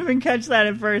 I didn't even catch that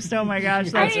at first. Oh my gosh, I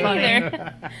that's didn't funny.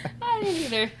 either. I didn't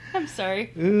either. I'm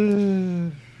sorry.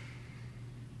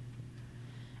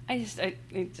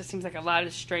 It just seems like a lot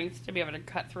of strength to be able to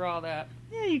cut through all that.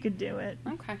 Yeah, you could do it.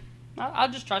 Okay. I'll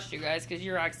just trust you guys because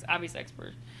you're obviously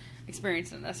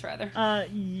experienced in this, rather.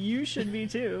 You should be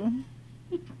too.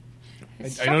 I know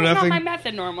Shovel's nothing. not my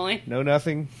method normally. No,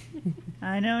 nothing.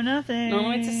 I know nothing.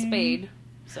 Normally it's a spade.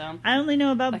 So I only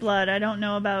know about Like- blood. I don't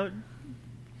know about I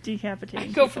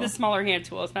decapitating. go for the people. smaller hand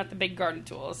tools, not the big garden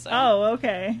tools. So. Oh,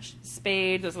 okay.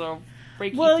 Spade, those little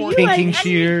breaky Well, you forks. Pinking like and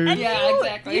shears. and Yeah, you,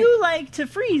 exactly. You like to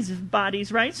freeze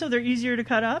bodies, right? So they're easier to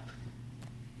cut up.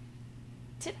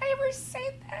 Did I ever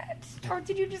say that? Or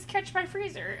did you just catch my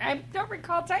freezer? I don't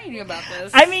recall telling you about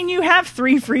this. I mean, you have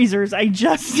 3 freezers. I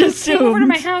just you came over to assumed.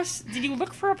 my house. Did you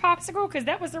look for a popsicle? Because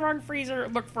that was the wrong freezer.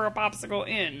 Look for a popsicle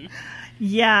in.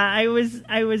 Yeah, I was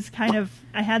kind of.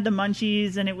 I had the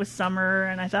munchies, and it was summer,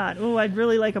 and I thought, oh, I'd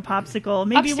really like a popsicle.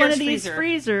 Maybe one Upstairs of these freezer.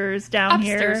 freezers down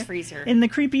Upstairs here freezer. in the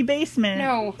creepy basement.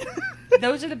 No,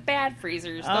 those are the bad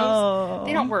freezers. Those, Oh.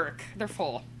 They don't work. They're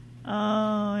full. Oh,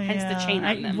 yeah. Hence the chain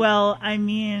on them. Well, I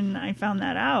mean, I found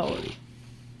that out.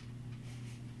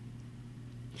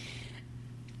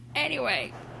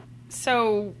 Anyway,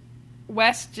 so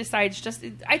West decides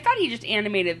I thought he just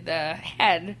animated the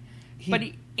head, but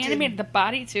he animated the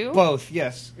body too? Both,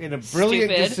 yes. In a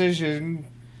brilliant Stupid. decision,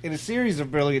 in a series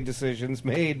of brilliant decisions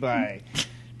made by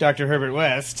Dr. Herbert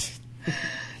West.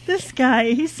 This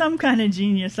guy, he's some kind of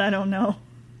genius. I don't know.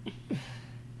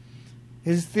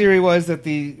 His theory was that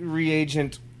the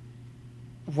reagent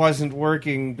wasn't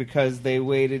working because they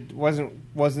wasn't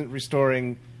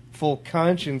restoring full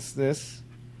consciousness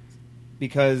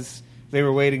because they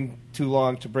were waiting too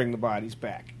long to bring the bodies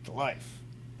back to life.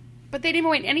 But they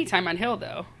didn't wait any time on Hill,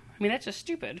 though. I mean, that's just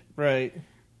stupid. Right.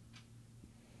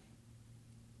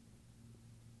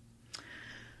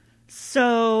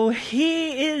 So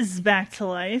he is back to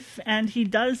life, and he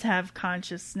does have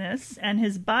consciousness, and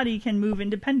his body can move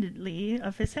independently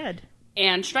of his head.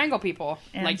 And strangle people,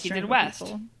 And like he did strangle West.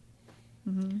 people.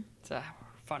 It's a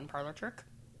fun parlor trick.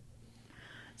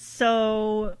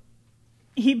 So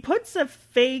he puts a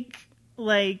fake,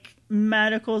 like,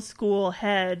 medical school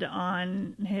head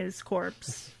on his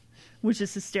corpse, which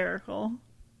is hysterical.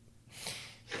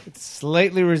 It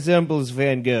slightly resembles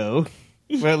Van Gogh.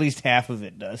 Well, at least half of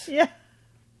it does. Yeah.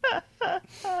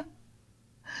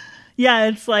 Yeah,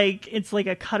 it's like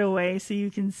a cutaway, so you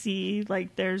can see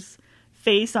like there's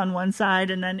face on one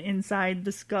side and then inside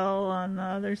the skull on the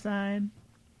other side.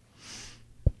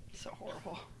 So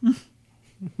horrible.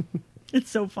 It's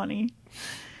so funny.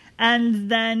 And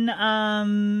then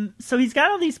so he's got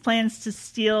all these plans to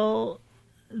steal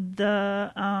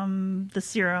the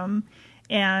serum,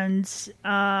 and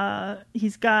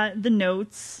he's got the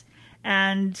notes,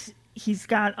 and he's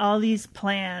got all these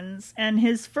plans, and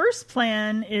his first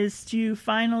plan is to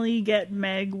finally get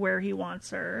Meg where he wants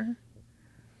her,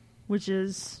 which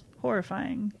is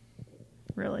horrifying,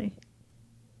 really.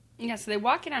 Yeah, so they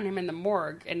walk in on him in the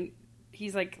morgue, and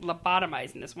he's like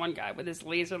lobotomizing this one guy with his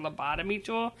laser lobotomy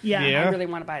tool. Yeah. Yeah. I really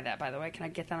want to buy that, by the way. Can I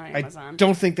get that on Amazon? I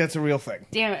don't think that's a real thing.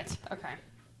 Damn it. Okay.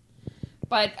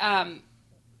 But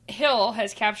Hill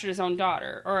has captured his own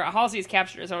daughter, or Halsey has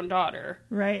captured his own daughter,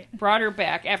 Right. brought her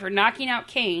back after knocking out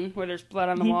Kane, where there's blood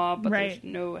on the wall, but right. there's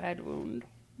no head wound.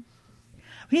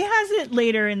 He has it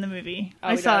later in the movie. Oh,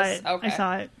 I he saw does? it. Okay. I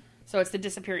saw it. So it's the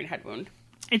disappearing head wound.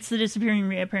 It's the disappearing,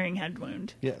 reappearing head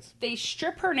wound. Yes. They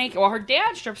strip her naked. Well, her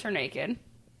dad strips her naked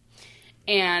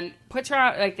and puts her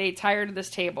out, like, they tie her to this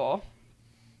table,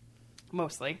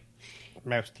 mostly.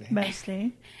 Mostly.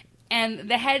 Mostly. And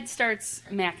the head starts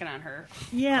macking on her.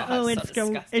 Yeah. Oh, Oh, that's it's so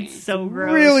so disgusting. it's so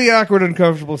gross. Really awkward,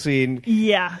 uncomfortable scene.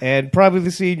 Yeah. And probably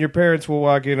the scene your parents will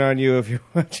walk in on you if you're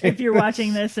watching. If you're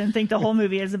watching this and think the whole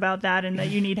movie is about that and that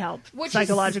you need help, Which is-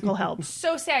 psychological help.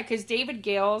 So sad, because David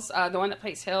Gales, the one that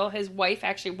plays Hill, his wife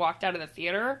actually walked out of the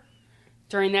theater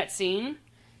during that scene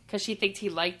because she thinks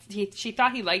she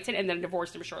thought he liked it, and then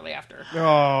divorced him shortly after.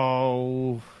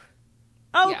 Oh.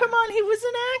 Oh, Yeah. come on. He was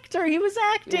an actor. He was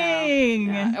acting.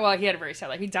 Yeah. Well, he had a very sad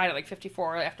life. He died at like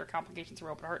 54 after complications of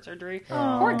open heart surgery.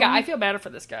 Poor guy. I feel bad for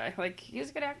this guy. Like, he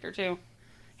was a good actor too.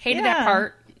 Hated that Yeah.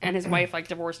 part, and his wife like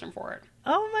divorced him for it.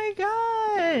 Oh my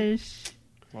gosh.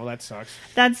 Well, that sucks.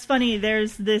 That's funny.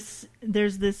 There's this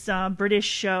British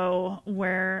show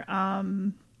where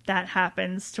that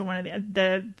happens to one of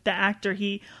the actor.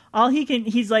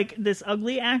 He's like this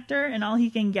ugly actor, and all he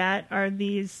can get are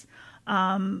these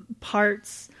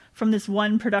parts from this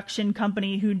one production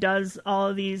company who does all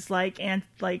of these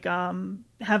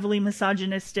heavily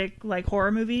misogynistic like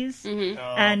horror movies. Mm-hmm.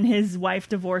 And his wife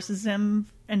divorces him,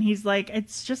 and he's like,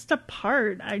 "It's just a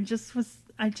part. I just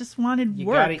wanted You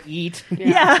work." gotta eat.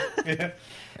 Yeah.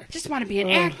 Just want to be an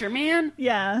actor, man.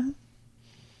 Yeah.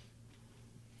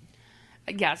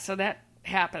 Yeah, so that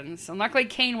happens. And luckily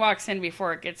Kane walks in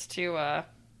before it gets to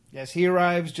Yes, he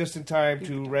arrives just in time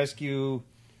to rescue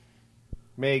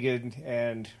Megan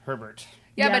and Herbert.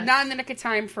 yeah, Yes. but not in the nick of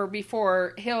time for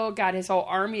before Hill got his whole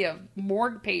army of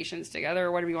morgue patients together,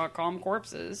 or whatever you want to call them,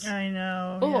 corpses. I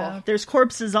know. Ugh. Yeah. There's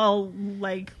corpses all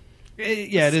like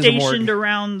Yeah, it is a morgue. stationed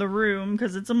around the room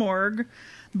because it's a morgue.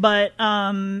 But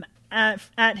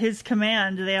at his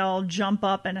command, they all jump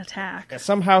up and attack.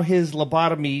 Somehow his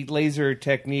lobotomy laser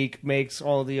technique makes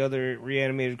all the other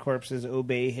reanimated corpses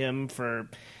obey him for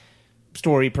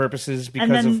story purposes because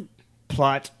then- of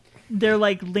plot. They're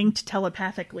like linked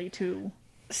telepathically too.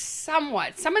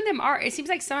 Somewhat. Some of them are. It seems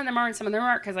like some of them are and some of them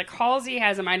aren't, because like Halsey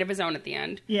has a mind of his own at the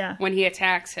end. Yeah. When he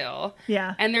attacks Hill.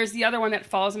 Yeah. And there's the other one that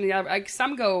follows him. The other, like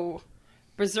some go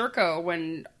berserko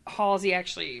when Halsey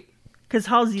actually. Because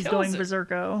Halsey's Kills going it.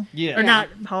 berserko. Yeah. Or not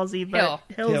Halsey, but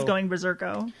Hill's Hill. going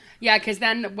berserko. Yeah, because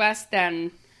then Wes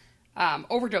then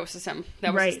overdoses him.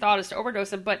 That was his Right. thought, is to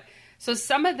overdose him. But so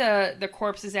some of the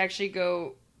corpses actually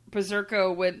go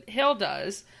berserko with Hill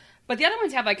does, but the other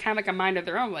ones have like kind of like a mind of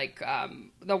their own. Like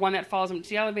the one that follows him to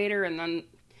the elevator, and then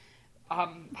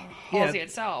Halsey Yeah.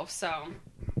 itself. So,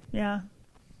 Yeah.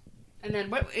 and then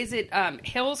what is it?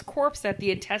 Hill's corpse that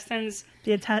the intestines.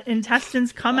 The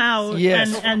intestines come out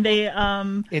Yes. and they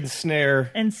Ensnare.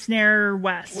 ensnare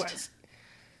West.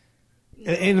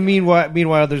 In the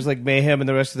meanwhile, there's like mayhem in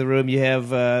the rest of the room. You have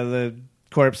the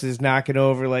corpses knocking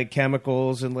over like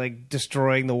chemicals and like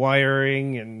destroying the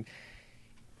wiring, and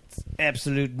it's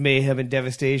absolute mayhem and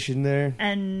devastation there.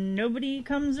 And nobody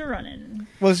comes a running.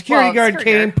 Well, the security Well, guard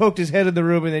security came, guard. poked his head in the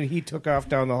room, and then he took off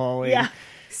down the hallway. Yeah.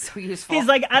 So useful. He's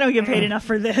like, I don't get paid enough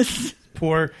for this.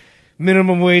 Poor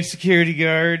minimum wage security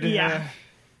guard. Yeah.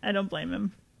 I don't blame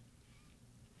him.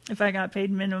 If I got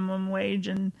paid minimum wage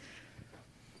and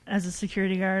as a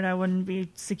security guard, I wouldn't be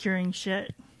securing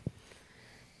shit.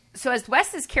 So as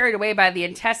Wes is carried away by the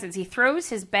intestines, he throws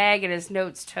his bag and his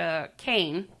notes to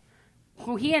Kane,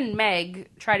 who he and Meg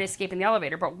try to escape in the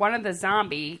elevator, but one of the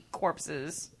zombie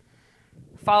corpses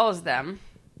follows them.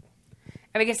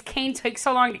 And because Kane took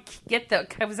so long to get the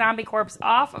zombie corpse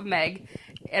off of Meg,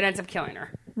 it ends up killing her.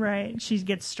 Right. She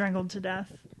gets strangled to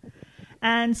death.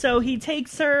 And so he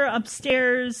takes her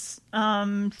upstairs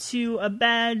to a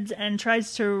bed and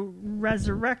tries to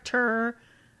resurrect her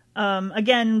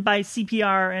again by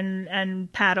CPR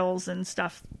and paddles and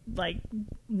stuff, like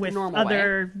with normal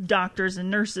other doctors and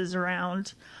nurses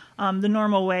around the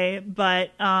normal way.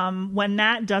 But when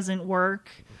that doesn't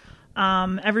work,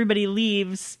 everybody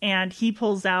leaves and he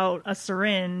pulls out a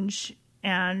syringe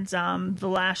And the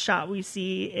last shot we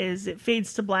see is it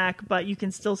fades to black, but you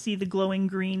can still see the glowing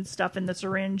green stuff in the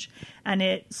syringe, and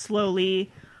it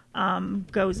slowly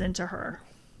goes into her.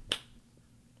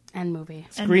 End movie.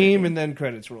 Scream and then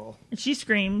credits roll. And she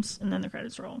screams, and then the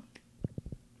credits roll.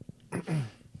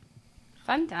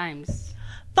 Fun times.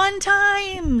 Fun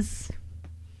times!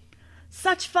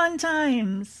 Such fun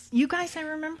times. You guys, I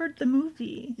remembered the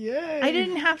movie. Yay. I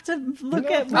didn't have to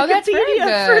look at Oh, that's very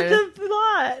Wikipedia for good. the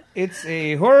plot. It's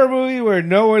a horror movie where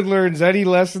no one learns any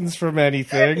lessons from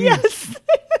anything. Yes.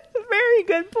 Very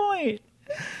good point.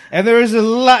 And there is a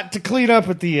lot to clean up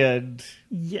at the end.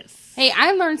 Yes. Hey,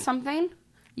 I learned something.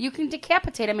 You can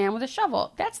decapitate a man with a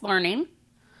shovel. That's learning.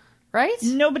 Right?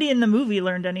 Nobody in the movie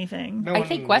learned anything. No I one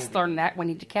think in the Wes movie. learned that when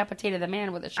he decapitated the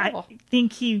man with a shovel. I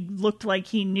think he looked like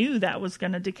he knew that was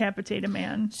going to decapitate a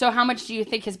man. So how much do you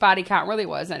think his body count really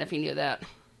was then if he knew that?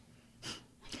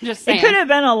 Just saying. It could have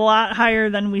been a lot higher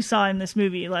than we saw in this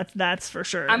movie. That's for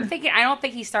sure. I'm thinking, I don't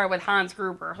think he started with Hans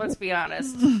Gruber. Let's be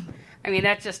honest. I mean,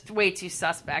 that's just way too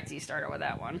suspect he started with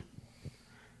that one.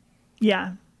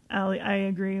 Yeah, Allie, I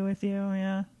agree with you.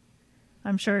 Yeah.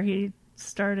 I'm sure he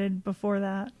started before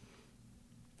that.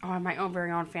 Oh, my own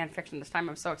very own fan fiction this time.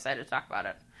 I'm so excited to talk about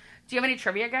it. Do you have any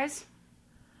trivia, guys?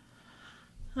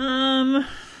 Let's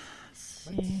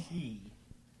see.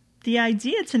 The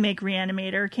idea to make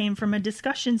Reanimator came from a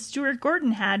discussion Stuart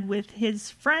Gordon had with his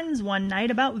friends one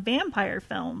night about vampire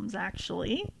films,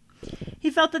 actually. He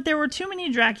felt that there were too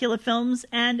many Dracula films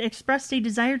and expressed a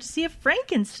desire to see a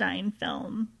Frankenstein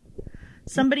film.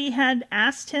 Somebody had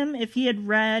asked him if he had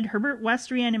read Herbert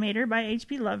West Reanimator by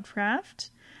H.P.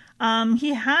 Lovecraft.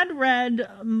 He had read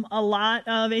a lot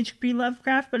of H.P.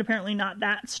 Lovecraft, but apparently not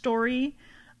that story,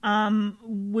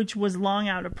 which was long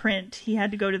out of print. He had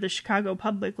to go to the Chicago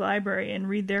Public Library and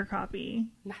read their copy.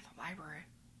 Not the library.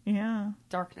 Yeah.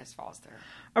 Darkness falls there.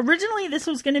 Originally, this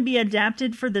was going to be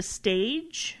adapted for the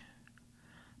stage,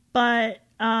 but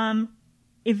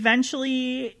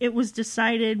eventually it was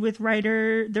decided with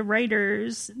the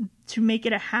writers to make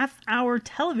it a half-hour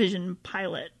television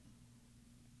pilot.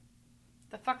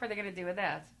 The fuck were they going to do with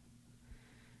that?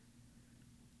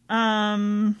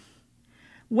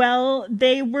 Well,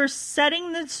 they were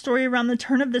setting the story around the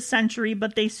turn of the century,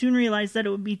 but they soon realized that it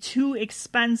would be too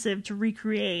expensive to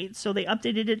recreate, so they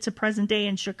updated it to present day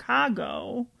in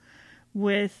Chicago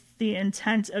with the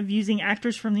intent of using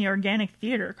actors from the Organic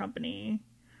Theater Company.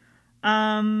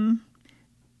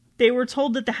 They were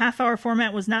told that the half-hour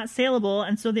format was not saleable,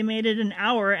 and so they made it an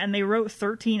hour, and they wrote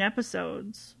 13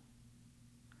 episodes.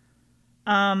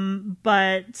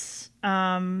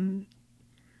 Gordon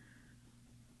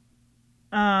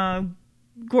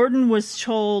was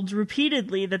told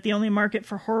repeatedly that the only market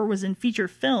for horror was in feature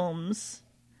films,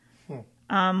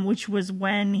 which was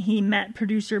when he met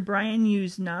producer Brian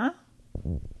Yuzna.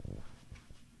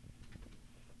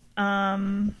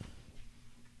 And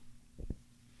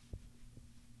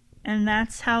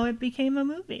that's how it became a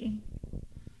movie.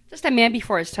 Just a man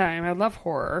before his time. I love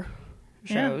horror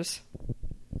shows.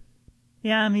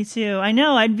 Yeah, me too. I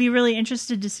know. I'd be really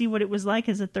interested to see what it was like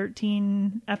as a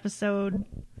 13-episode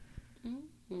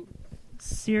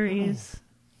series.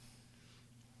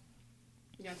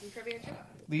 You got some trivia, too?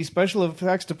 The special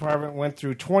effects department went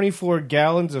through 24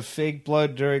 gallons of fake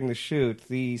blood during the shoot.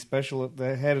 The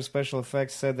head of special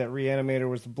effects said that Reanimator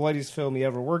was the bloodiest film he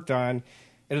ever worked on,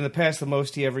 and in the past, the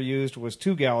most he ever used was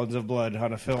 2 gallons of blood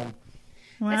on a film.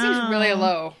 Wow. That seems really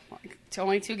low. Like,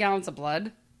 only 2 gallons of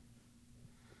blood?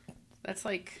 That's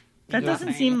like... That doesn't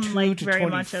nothing. seem like 2 to very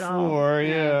much at all. 24,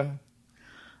 yeah.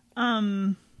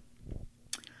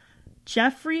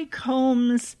 Jeffrey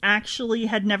Combs actually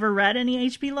had never read any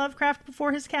H.P. Lovecraft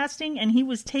before his casting, and he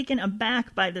was taken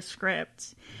aback by the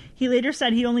script. He later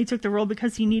said he only took the role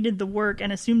because he needed the work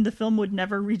and assumed the film would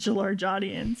never reach a large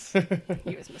audience.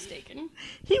 He was mistaken.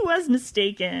 He was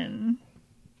mistaken.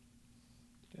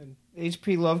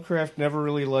 H.P. Lovecraft never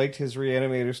really liked his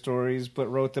Reanimator stories, but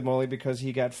wrote them only because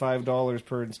he got $5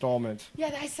 per installment.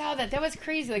 Yeah, I saw that. That was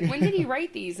crazy. Like, when did he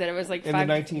write these? That it was like In $5...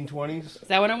 the 1920s? Is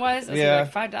that when it was? It was Yeah.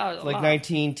 like $5. Like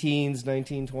 19-teens,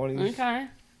 1920s. Okay.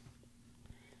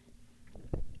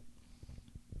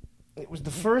 It was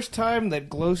the first time that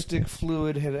glow stick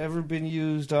fluid had ever been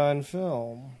used on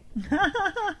film.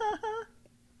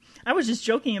 I was just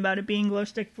joking about it being glow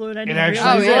stick fluid. I didn't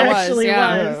actually realize was. it actually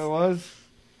Yeah. was. Yeah, it was.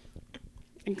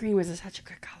 And green was such a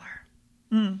good color.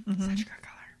 Such a good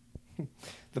color.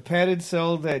 The padded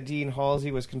cell that Dean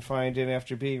Halsey was confined in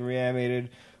after being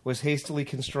reanimated was hastily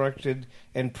constructed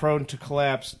and prone to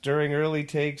collapse. During early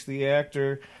takes, the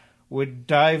actor would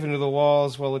dive into the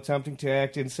walls while attempting to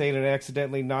act insane and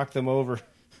accidentally knock them over.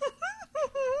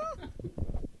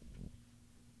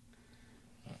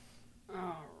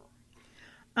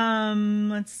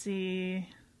 Let's see.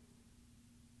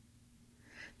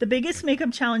 The biggest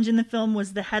makeup challenge in the film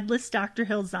was the headless Dr.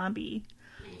 Hill zombie.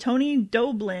 Tony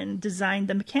Doblin designed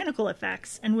the mechanical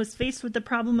effects and was faced with the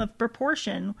problem of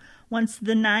proportion once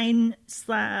the 9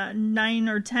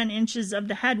 or 10 inches of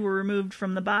the head were removed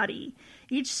from the body.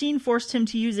 Each scene forced him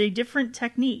to use a different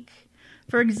technique.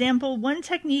 For example, one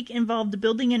technique involved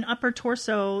building an upper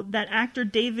torso that actor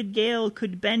David Gale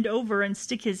could bend over and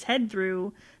stick his head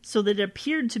through so that it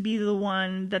appeared to be the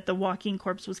one that the walking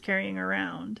corpse was carrying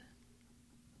around.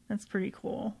 That's pretty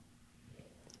cool.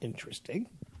 Interesting.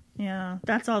 Yeah,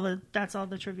 that's all the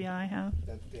trivia I have.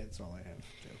 That's all I have.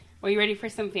 Well, you ready for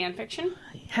some fan fiction?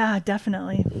 Yeah,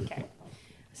 definitely. Okay.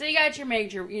 So you got your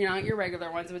major, your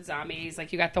regular ones with zombies.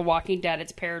 Like you got The Walking Dead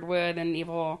it's paired with, and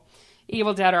Evil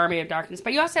Dead Army of Darkness.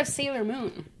 But you also have Sailor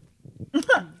Moon,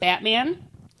 Batman,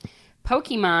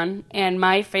 Pokemon, and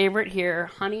my favorite here,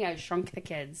 Honey, I Shrunk the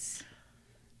Kids.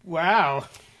 Wow.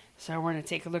 So we're going to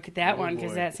take a look at that one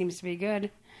because boy. that seems to be good.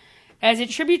 As a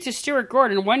tribute to Stuart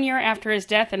Gordon, 1 year after his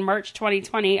death in March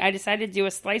 2020, I decided to do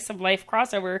a slice of life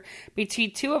crossover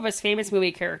between two of his famous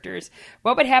movie characters.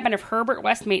 What would happen if Herbert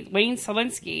West met Wayne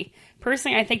Selinsky?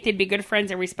 Personally, I think they'd be good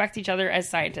friends and respect each other as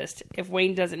scientists, if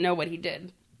Wayne doesn't know what he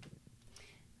did.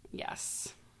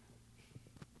 Yes.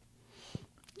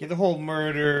 Yeah, the whole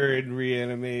murder and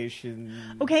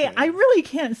reanimation. Okay, I really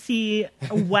can't see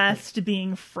West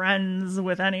being friends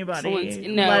with anybody,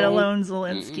 Zelensky, no. let alone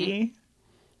Zelensky.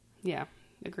 Yeah,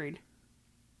 agreed.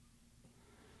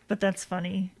 But that's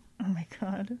funny. Oh my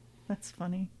god, that's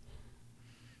funny.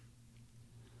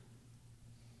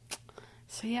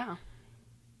 So yeah,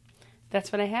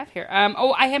 that's what I have here.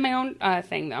 I have my own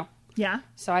thing though. Yeah.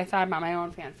 So I thought about my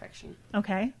own fan fiction.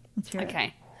 Okay. Let's hear it.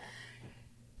 Okay.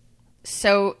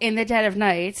 So in the dead of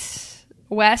night,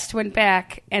 West went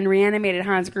back and reanimated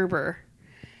Hans Gruber,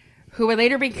 who would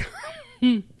later become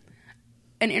an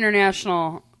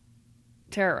international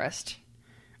terrorist,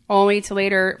 only to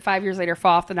later, 5 years later,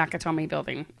 fall off the Nakatomi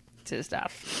building to his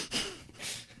death.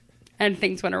 And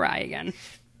things went awry again.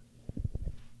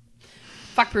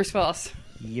 Fuck Bruce Willis.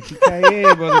 Yippee-ki-yay,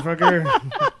 motherfucker.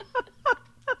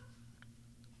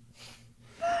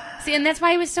 See, and that's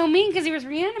why he was so mean, because he was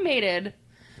reanimated.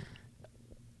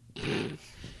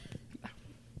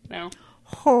 No.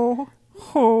 Ho,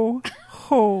 ho,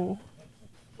 ho.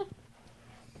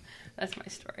 That's my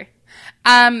story.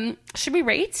 Should we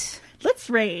rate? Let's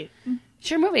rate.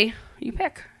 It's your movie. You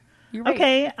pick. You rate.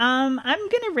 Okay, I'm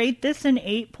gonna rate this an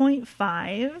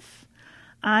 8.5.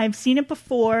 I've seen it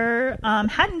before.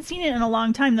 Hadn't seen it in a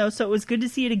long time though, so it was good to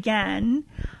see it again.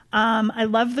 I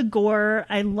love the gore.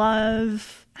 I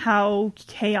love how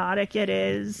chaotic it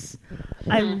is.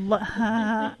 I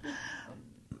love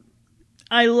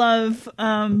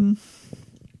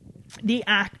the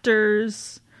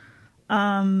actors.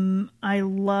 I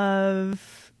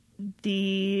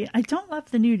don't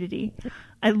love the nudity.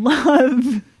 I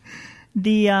love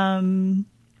the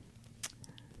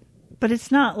but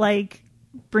it's not like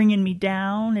bringing me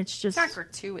down. It's just It's not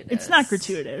gratuitous. It's not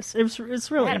gratuitous. It's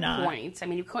really It had not. a point. I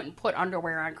mean, you couldn't put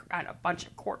underwear on a bunch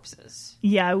of corpses.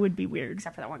 Yeah, it would be weird.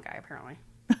 Except for that one guy, apparently.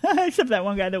 Except that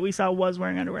one guy that we saw was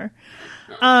wearing underwear.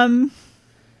 And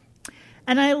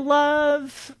I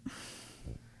love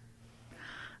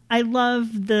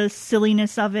the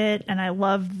silliness of it, and I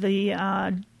love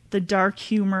the dark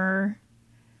humor.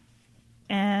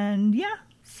 And yeah,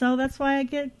 so that's why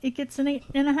it gets an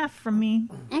 8.5 from me.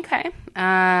 Okay.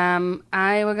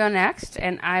 I will go next,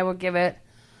 and I will give it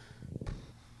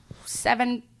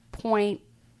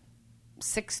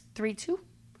 7.632. It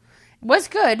was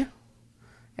good.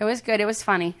 It was good. It was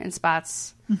funny in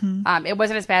spots. Mm-hmm. It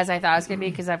wasn't as bad as I thought it was going to be,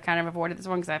 because I've kind of avoided this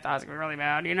one because I thought it was going to be really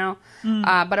bad, you know?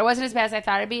 But it wasn't as bad as I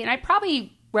thought it'd be. And I'd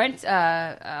probably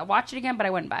watch it again, but I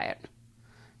wouldn't buy it.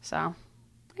 So, I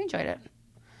enjoyed it.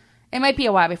 It might be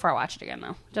a while before I watch it again,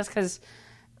 though. Just because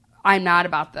I'm not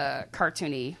about the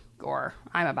cartoony gore.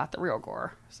 I'm about the real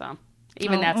gore. So,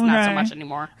 even that's not so much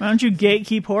anymore. Why don't you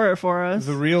gatekeep horror for us?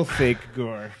 The real fake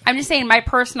gore. I'm just saying my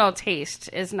personal taste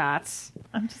is nuts.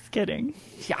 I'm just kidding.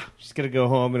 Yeah. Just gonna go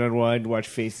home and unwind, watch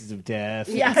Faces of Death.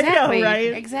 Yeah, Exactly. I know,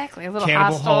 right? Exactly. A little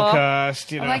Cannibal Hostel.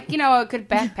 Holocaust, you know. Like, a good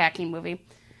backpacking movie.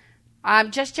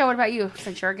 Just Joe, what about you,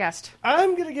 since you're a guest?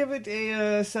 I'm gonna give it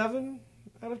a 7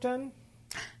 out of 10.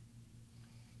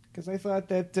 Because I thought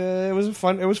that it was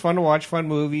fun to watch, fun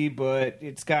movie, but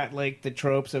it's got like the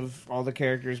tropes of all the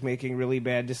characters making really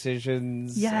bad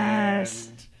decisions. Yes.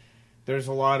 And there's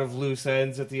a lot of loose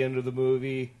ends at the end of the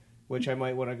movie, which I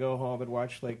might want to go home and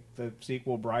watch like the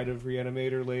sequel Bride of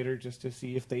Reanimator later, just to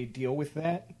see if they deal with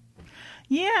that.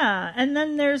 Yeah, and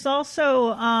then there's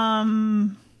also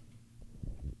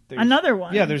Another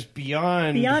one. Yeah, there's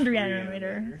Beyond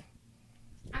Reanimator.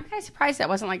 I'm kind of surprised that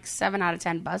wasn't like 7 out of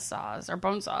 10 buzz saws or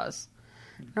bone saws.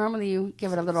 Normally you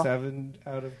give it a little... 7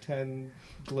 out of 10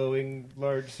 glowing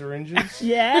large syringes.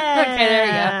 Yeah. Okay, there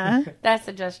you go. That's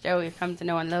the Just Joe we've come to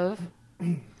know and love. Do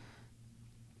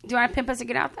you want to pimp us and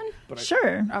get out then?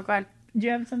 Sure. Oh, go ahead. Do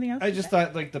you have something else? I just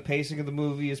thought like the pacing of the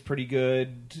movie is pretty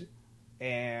good,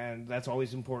 and that's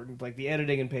always important. Like the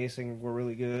editing and pacing were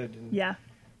really good. And Yeah.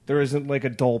 there isn't like a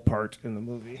dull part in the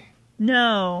movie.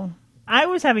 No. I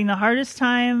was having the hardest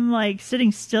time like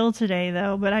sitting still today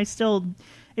though, but it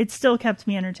still kept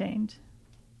me entertained.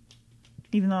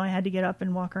 Even though I had to get up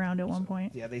and walk around at one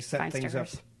point. Yeah, they set Fine things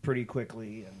stickers. up pretty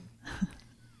quickly, and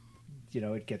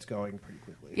it gets going pretty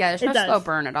quickly. Yeah, there's It no does. slow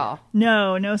burn at all.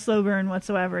 No slow burn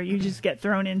whatsoever. You just get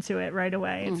thrown into it right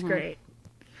away. It's great.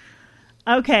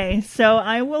 Okay, so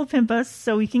I will pimp us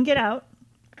so we can get out.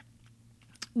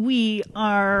 We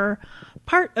are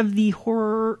part of the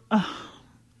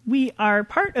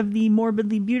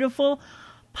Morbidly Beautiful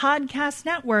podcast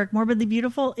network. Morbidly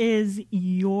Beautiful is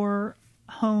your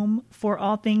home for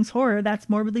all things horror. That's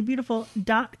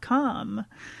morbidlybeautiful.com.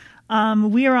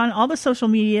 We are on all the social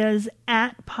medias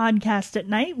at Podcast at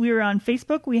Night. We are on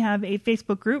Facebook. We have a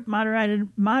Facebook group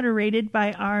moderated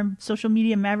by our social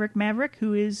media Maverick,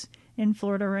 who is in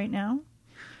Florida right now.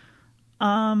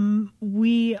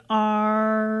 We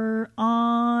are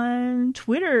on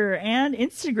Twitter and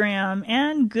Instagram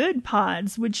and Good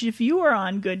Pods, which if you are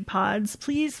on Good Pods,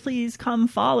 please come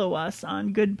follow us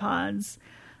on Good Pods.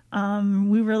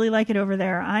 We really like it over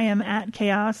there. I am at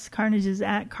Chaos, Carnage is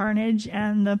at Carnage,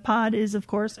 and the pod is, of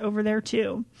course, over there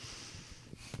too.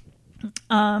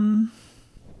 We're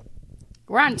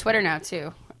on Twitter now,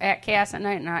 too. At Chaos at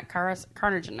Night and at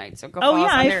Carnage at Night. So go follow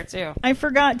us on there, too. I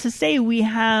forgot to say we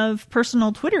have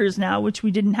personal Twitters now, which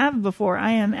we didn't have before. I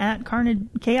am at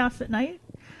Chaos at Night.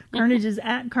 Carnage is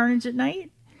at Carnage at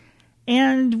Night.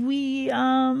 And we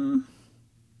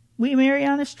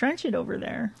Marianas Trench it over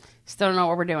there. Still don't know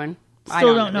what we're doing.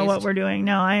 Still don't know what we're doing.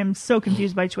 No, I am so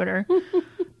confused by Twitter.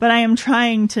 But I am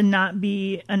trying to not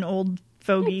be an old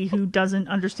fogey who doesn't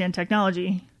understand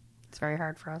technology. It's very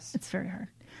hard for us. It's very hard.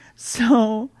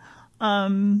 So,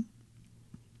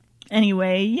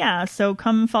 anyway, yeah, so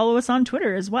come follow us on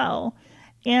Twitter as well.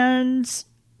 And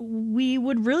we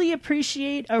would really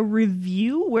appreciate a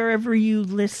review wherever you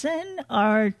listen,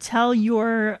 or tell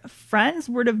your friends,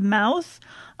 word of mouth,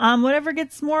 whatever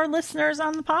gets more listeners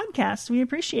on the podcast. We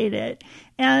appreciate it.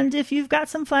 And if you've got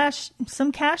some cash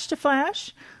to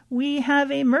flash, we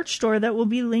have a merch store that will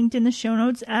be linked in the show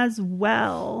notes as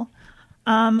well.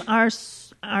 Our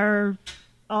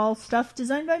all stuff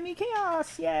designed by me,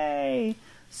 Chaos. Yay!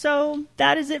 So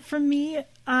that is it from me.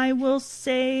 I will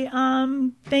say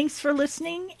thanks for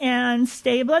listening and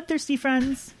stay bloodthirsty,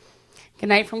 friends. Good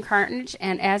night from Carnage.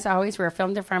 And as always, we're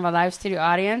filmed in front of a live studio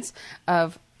audience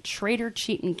of Trader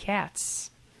Cheatin'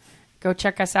 Cats. Go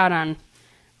check us out on...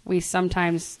 We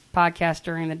sometimes podcast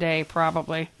during the day,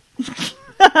 probably.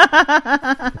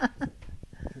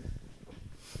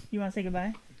 You want to say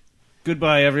goodbye?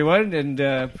 Goodbye, everyone,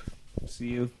 and see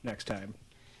you next time.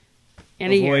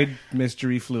 In a year. Avoid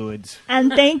mystery fluids.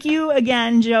 And thank you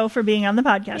again, Joe, for being on the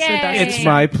podcast with us. It's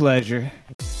my pleasure.